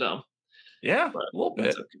feel a little dumb. Yeah, But a little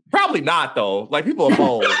bit. okay. Probably not, though. Like, people are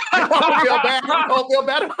bold. I don't feel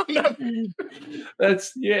bad about them.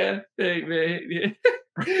 That's, yeah. Yeah.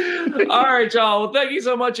 All right, y'all. Well, thank you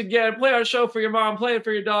so much again. Play our show for your mom. Play it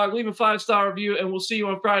for your dog. Leave a 5-star review, and we'll see you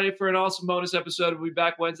on Friday for an awesome bonus episode. We'll be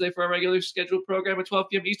back Wednesday for our regularly scheduled program at 12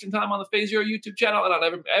 p.m. Eastern Time on the Phase Zero YouTube channel and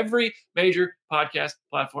on every major podcast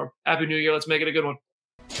platform. Happy New Year. Let's make it a good one.